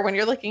nowhere. When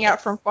you're looking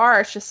out from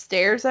far, it's just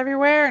stairs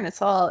everywhere, and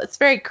it's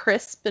very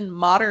crisp and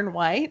modern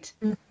white.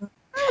 Mhm.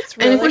 That's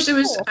And really of course,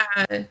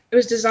 cool. it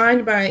was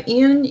designed by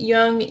Ian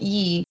Young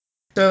Yi,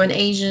 so an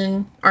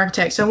Asian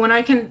architect. So when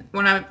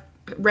I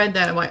read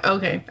that, I'm like,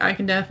 okay, I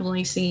can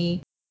definitely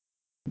see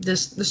the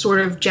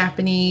sort of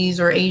Japanese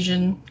or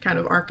Asian kind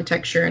of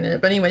architecture in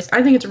it. But anyways,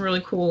 I think it's a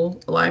really cool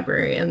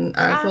library, and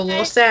I feel a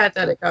little sad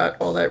that it got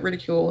all that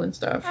ridicule and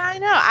stuff. I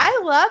know. I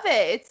love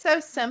it. It's so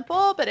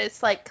simple, but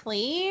it's like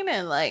clean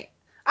and like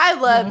I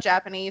love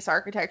Japanese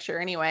architecture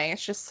anyway.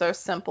 It's just so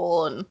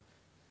simple, and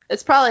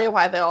it's probably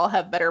why they all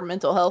have better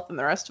mental health than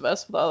the rest of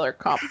us with all their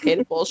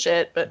complicated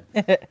bullshit. But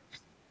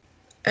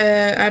I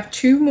have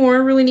two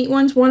more really neat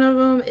ones. One of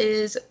them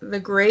is the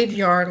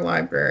Graveyard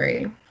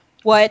Library.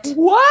 What?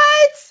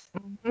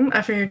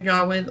 I figured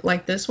y'all would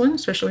like this one,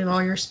 especially with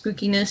all your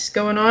spookiness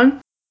going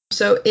on.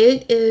 So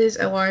it is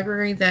a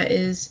library that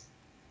is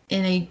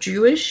in a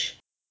Jewish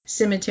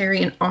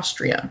cemetery in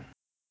Austria.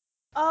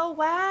 Oh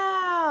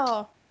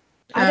wow.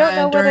 I don't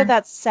know whether During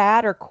that's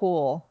sad or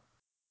cool.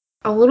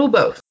 a little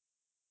both.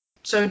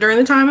 So during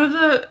the time of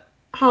the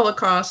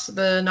Holocaust,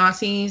 the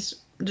Nazis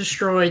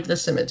destroyed the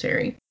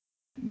cemetery.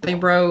 They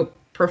wrote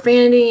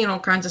profanity and all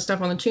kinds of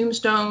stuff on the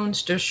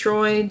tombstones,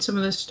 destroyed some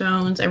of the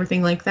stones,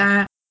 everything like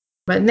that.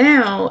 But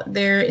now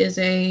there is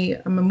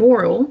a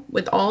memorial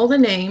with all the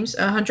names,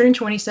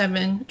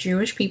 127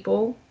 Jewish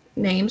people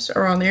names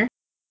are on there.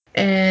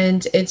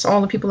 And it's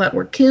all the people that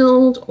were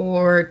killed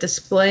or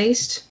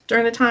displaced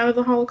during the time of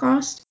the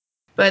Holocaust.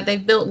 But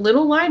they've built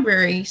little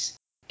libraries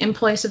in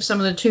place of some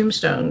of the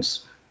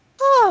tombstones.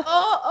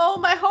 Oh,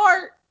 my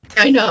heart.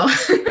 I know.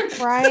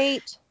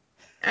 Right?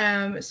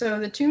 So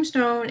the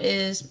tombstone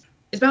is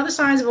about the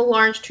size of a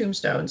large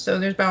tombstone. So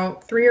there's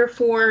about 3 or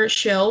 4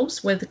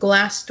 shelves with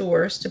glass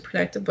doors to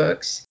protect the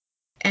books.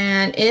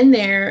 And in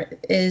there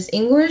is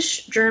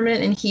English,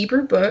 German, and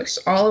Hebrew books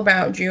all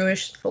about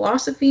Jewish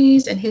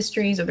philosophies and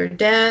histories of their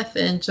death,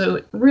 and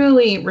so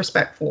really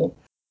respectful.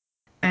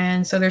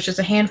 And so there's just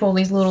a handful of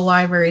these little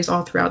libraries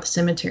all throughout the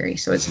cemetery.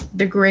 So it's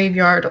the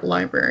Graveyard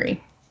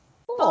Library.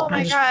 Oh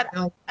my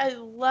God. I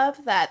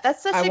love that.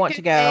 That's such I a want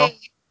to good go. way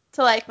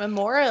to like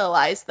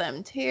memorialize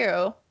them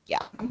too. Yeah.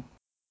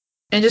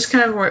 And just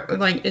kind of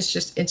like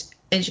it's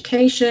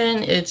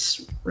education,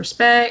 it's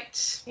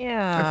respect,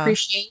 Yeah.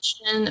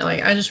 appreciation.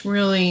 Like I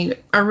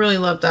really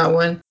love that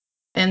one.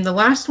 And the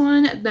last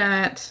one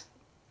that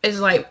is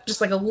like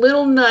just like a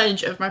little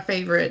nudge of my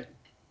favorite.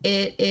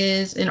 It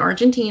is in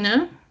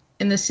Argentina,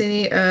 in the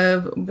city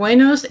of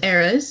Buenos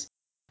Aires.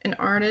 An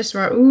artist,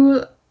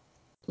 Raúl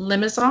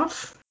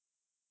Lemezov,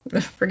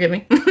 forgive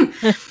me,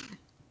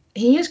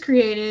 he has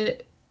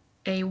created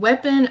a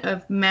weapon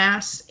of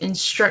mass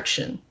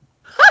instruction.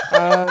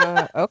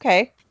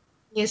 Okay.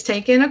 He has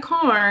taken a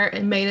car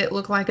and made it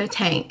look like a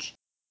tank.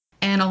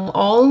 And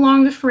all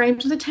along the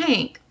frames of the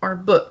tank are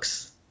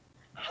books.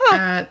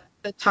 At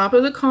the top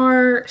of the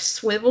car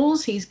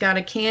swivels. He's got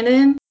a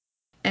cannon.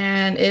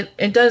 And it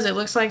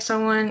looks like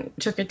someone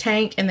took a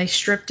tank and they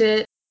stripped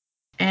it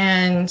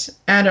and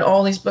added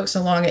all these books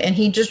along it. And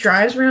he just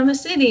drives around the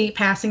city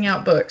passing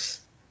out books.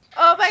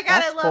 Oh my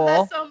God, That's I love cool.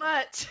 that so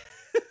much.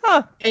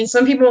 And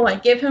some people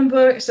like give him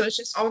books. So it's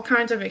just all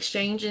kinds of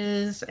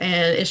exchanges.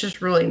 And it's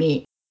just really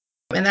neat.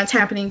 And that's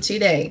happening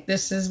today.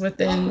 This is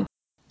within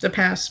the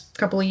past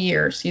couple of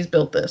years he's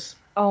built this.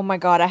 Oh my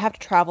God, I have to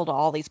travel to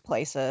all these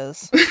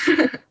places.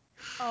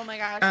 Oh my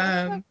gosh,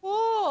 that's so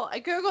cool. I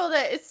Googled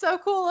it. It's so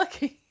cool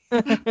looking.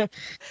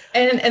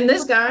 And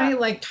this guy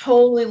like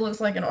totally looks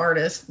like an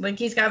artist. Like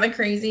he's got the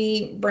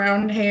crazy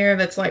brown hair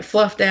that's like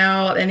fluffed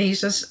out, and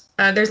he's just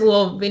there's a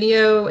little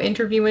video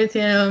interview with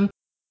him,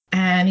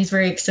 and he's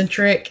very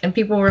eccentric. And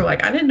people were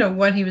like, I didn't know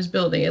what he was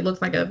building. It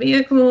looked like a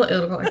vehicle. It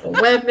looked like a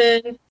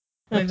weapon.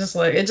 It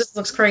just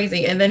looks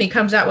crazy. And then he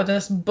comes out with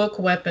this book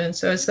weapon.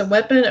 So it's the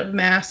weapon of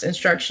mass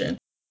instruction.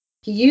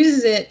 He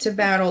uses it to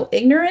battle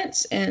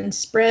ignorance and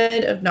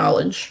spread of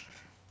knowledge.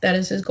 That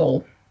is his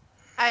goal.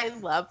 I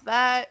love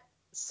that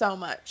so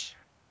much.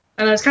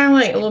 And it's kind of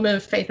like a little bit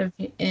of faith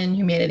in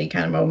humanity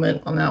kind of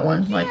moment on that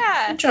one. Like,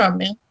 Yeah. good job,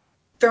 man.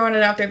 Throwing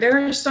it out there.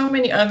 There are so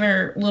many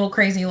other little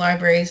crazy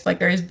libraries. Like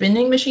there's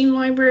vending machine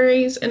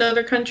libraries in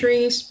other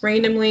countries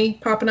randomly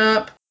popping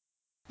up.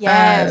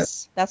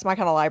 Yes, that's my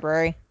kind of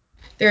library.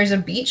 There's a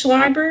beach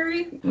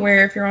library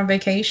where if you're on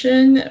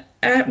vacation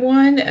at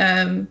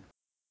one,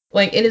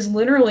 like it is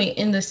literally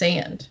in the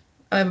sand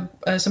of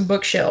some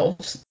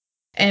bookshelves.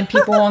 And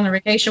people on their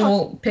vacation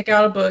will pick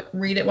out a book,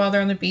 read it while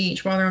they're on the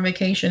beach, while they're on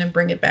vacation, and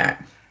bring it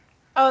back.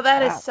 Oh,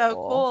 that is That's so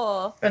cool.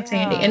 cool. That's Yeah.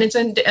 handy. And it's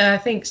in, I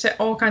think,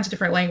 all kinds of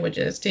different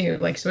languages, too.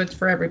 Like, so it's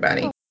for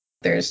everybody.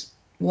 There's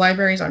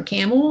libraries on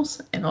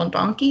camels and on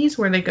donkeys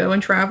where they go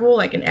and travel,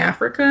 like in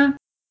Africa.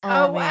 Oh,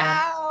 man.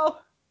 wow.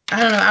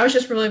 I don't know. I was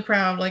just really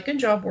proud. Like, good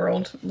job,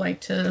 world.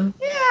 Like, to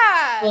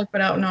Yeah. really put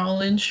out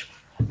knowledge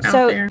out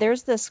So there.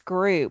 there's this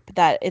group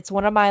that it's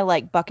one of my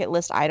like bucket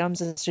list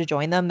items is to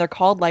join them. They're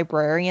called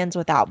Librarians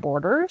Without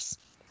Borders,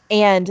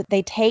 and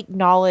they take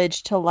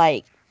knowledge to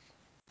like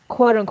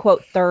quote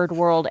unquote third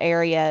world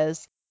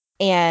areas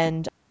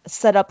and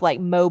set up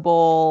like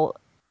mobile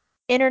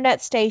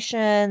internet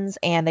stations,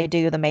 and they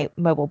do the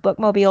mobile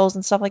bookmobiles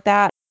and stuff like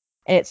that.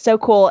 And it's so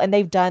cool. And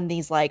they've done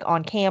these like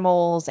on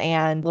camels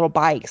and little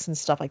bikes and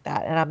stuff like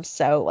that. And I'm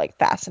so like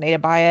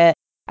fascinated by it.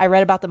 I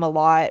read about them a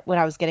lot when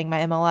I was getting my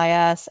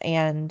MLIS,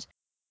 and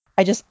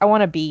I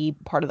want to be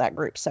part of that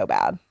group so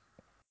bad.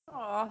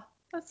 Oh,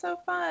 that's so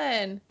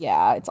fun.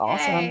 Yeah, it's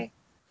awesome. Yay.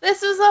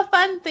 This was a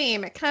fun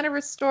theme. It kind of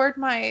restored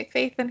my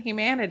faith in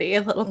humanity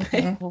a little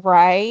bit.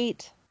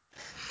 Right?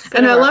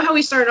 And I love how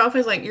we started off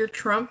as like your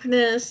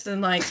Trumpness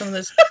and like some of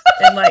this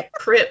and like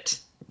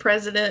crypt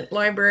president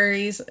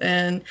libraries,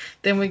 and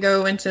then we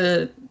go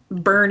into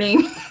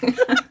burning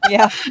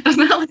Yeah. of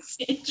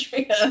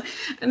Alexandria,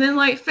 and then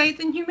like faith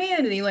in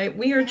humanity. Like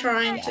we are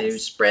trying to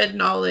Yes. spread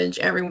knowledge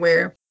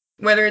everywhere,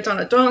 whether it's on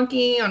a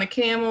donkey, on a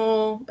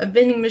camel, a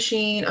vending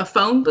machine, a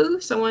phone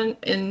booth. Someone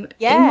in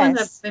England,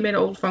 Yes. they made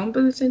old phone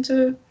booths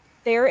into.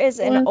 There is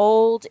an One.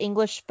 old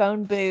English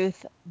phone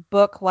booth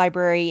book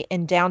library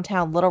in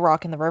downtown Little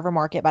Rock in the River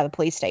Market by the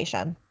police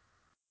station.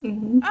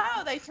 Mhm.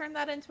 Oh, they turned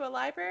that into a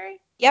library?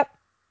 Yep.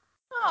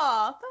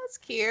 Oh, that's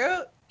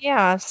cute.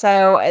 Yeah.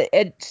 So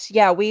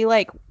we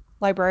like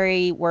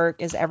library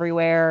work is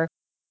everywhere,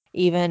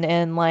 even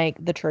in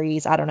like the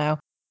trees. I don't know.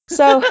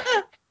 So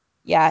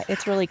yeah,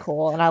 it's really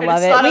cool and I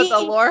love just it. thought of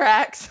the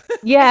Lorax.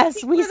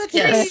 Yes, we For the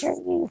speak Yes.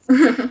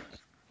 the trees.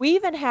 We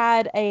even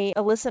had a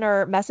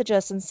listener message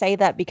us and say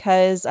that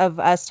because of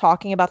us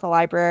talking about the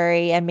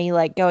library and me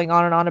like going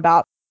on and on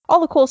about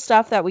all the cool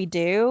stuff that we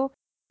do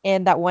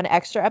in that one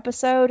extra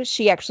episode,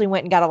 she actually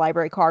went and got a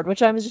library card,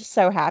 which I'm just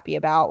so happy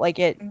about. Like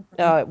it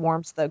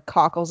warms the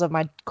cockles of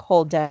my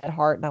cold dead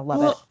heart, and I love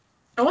it. Well,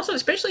 also,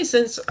 especially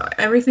since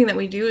everything that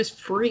we do is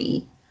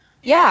free.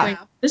 Yeah. Like,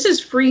 this is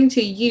free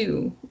to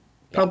you,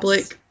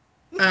 public.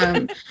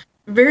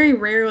 Very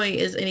rarely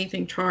is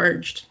anything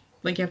charged,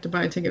 like you have to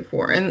buy a ticket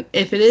for. And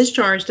if it is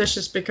charged, that's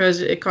just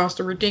because it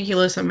costs a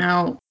ridiculous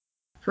amount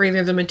for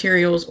either the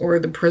materials or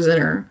the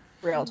presenter.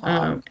 Real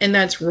talk. And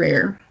that's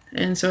rare.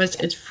 And so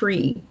it's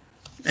free.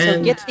 So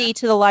And get thee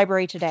to the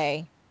library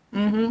today.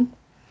 hmm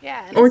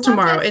Yeah. And Or it's not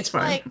tomorrow, just, it's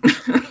fine.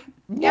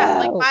 Yeah,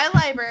 like No. my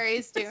library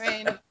is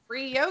doing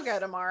free yoga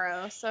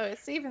tomorrow, so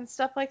it's even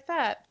stuff like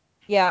that.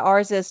 Yeah,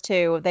 ours is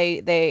too.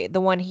 The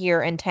one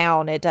here in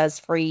town, it does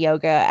free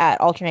yoga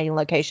at alternating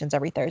locations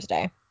every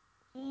Thursday.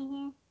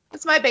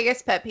 It's my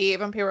biggest pet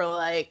peeve when people are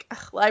like, "Ugh,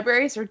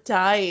 libraries are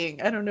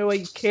dying. I don't know why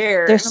you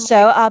care." They're And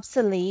so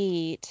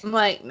obsolete. I'm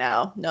like,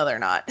 no, they're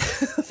not.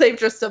 They've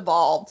just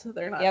evolved.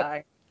 They're not Yep.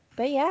 dying.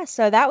 But yeah,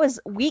 so that was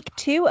week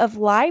 2 of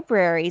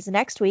libraries.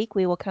 Next week,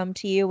 we will come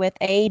to you with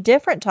a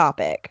different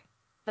topic.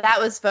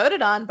 That was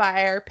voted on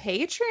by our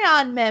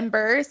Patreon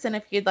members. And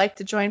if you'd like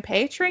to join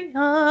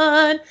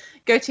Patreon,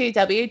 go to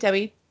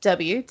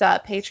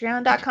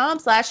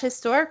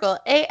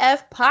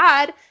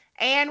www.patreon.com/historicalafpod.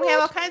 And we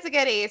have all kinds of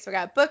goodies. We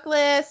got book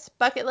lists,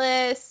 bucket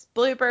lists,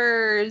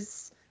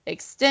 bloopers,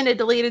 extended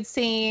deleted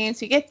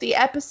scenes. You get the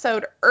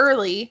episode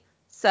early.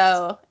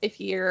 So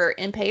if you're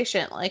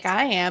impatient like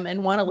I am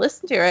and want to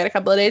listen to it a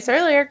couple of days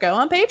earlier, go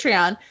on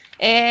Patreon.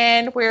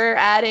 And we're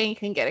adding, you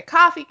can get a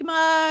coffee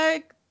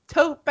mug,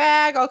 tote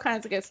bag, all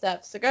kinds of good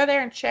stuff. So go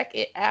there and check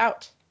it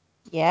out.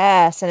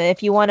 Yes, and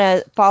if you want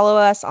to follow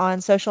us on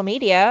social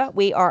media,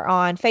 we are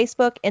on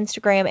Facebook,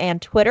 Instagram,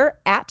 and Twitter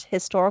at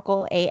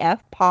Historical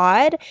AF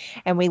Pod,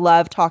 and we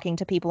love talking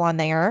to people on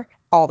there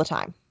all the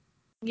time.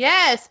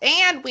 Yes,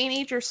 and we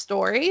need your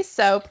stories,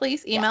 so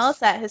please email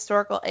us at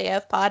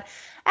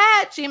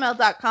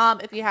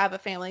historicalafpod@gmail.com if you have a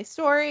family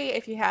story,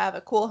 if you have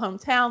a cool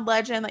hometown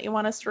legend that you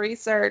want us to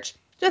research,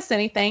 just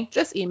anything,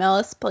 just email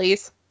us,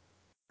 please.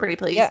 Pretty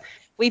please. Yeah,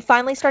 we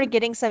finally started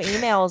getting some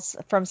emails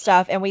from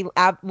stuff, and we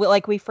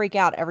freak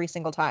out every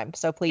single time,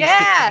 so please keep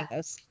sending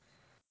those.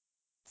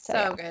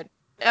 So good.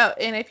 Oh,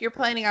 and if you're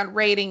planning on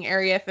raiding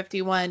Area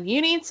 51,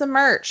 you need some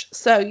merch.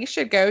 So you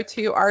should go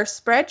to our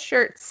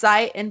Spreadshirt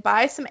site and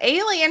buy some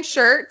alien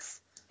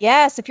shirts.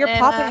 Yes, if you're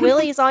popping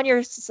willies on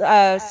your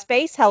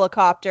space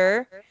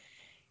helicopter,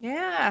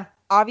 yeah,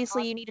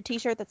 obviously you need a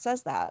t-shirt that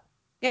says that.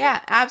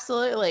 Yeah,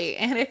 absolutely.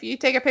 And if you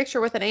take a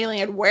picture with an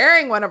alien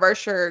wearing one of our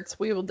shirts,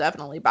 we will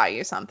definitely buy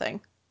you something.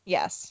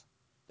 Yes.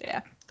 Yeah.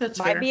 That's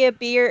might fair. be a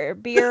beer,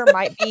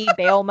 might be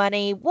bail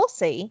money. We'll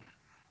see.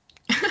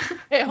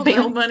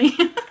 Bail money.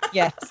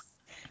 Yes.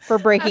 For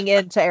breaking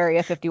into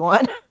Area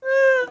 51.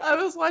 I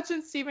was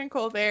watching Stephen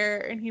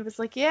Colbert, and he was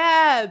like,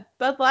 yeah,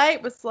 Bud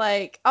Light was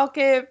like, I'll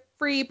give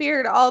free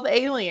beer to all the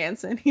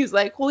aliens. And he's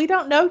like, well, we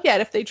don't know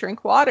yet if they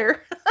drink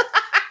water.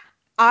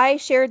 I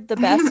shared the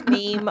best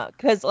meme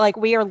because, like,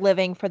 we are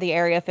living for the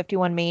Area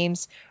 51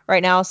 memes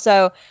right now.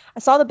 So I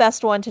saw the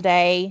best one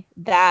today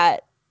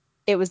that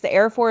it was the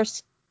Air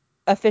Force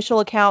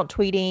official account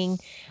tweeting,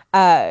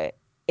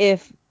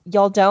 if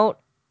y'all don't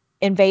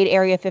invade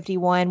Area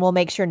 51, we'll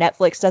make sure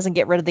Netflix doesn't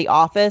get rid of The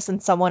Office.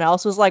 And someone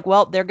else was like,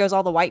 well, there goes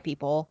all the white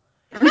people.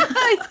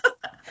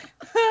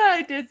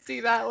 I did see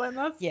that one.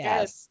 That's good.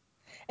 Yes.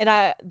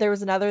 And there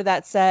was another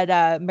that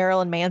said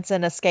Marilyn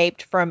Manson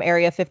escaped from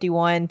Area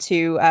 51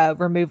 to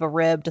remove a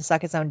rib to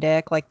suck his own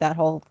dick, like that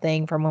whole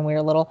thing from when we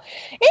were little.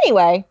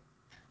 Anyway.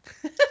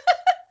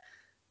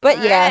 But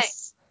All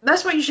yes.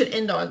 That's what you should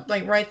end on,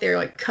 like right there,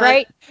 like cut.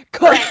 Right?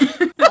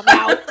 Cut. I'm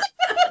out.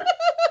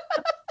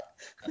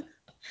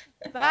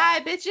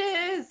 Bye,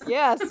 bitches.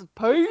 Yes.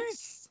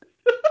 Peace.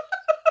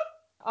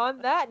 On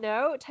that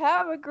note,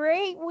 have a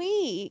great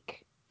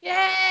week.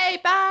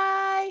 Yay,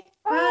 bye.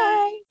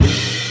 Bye.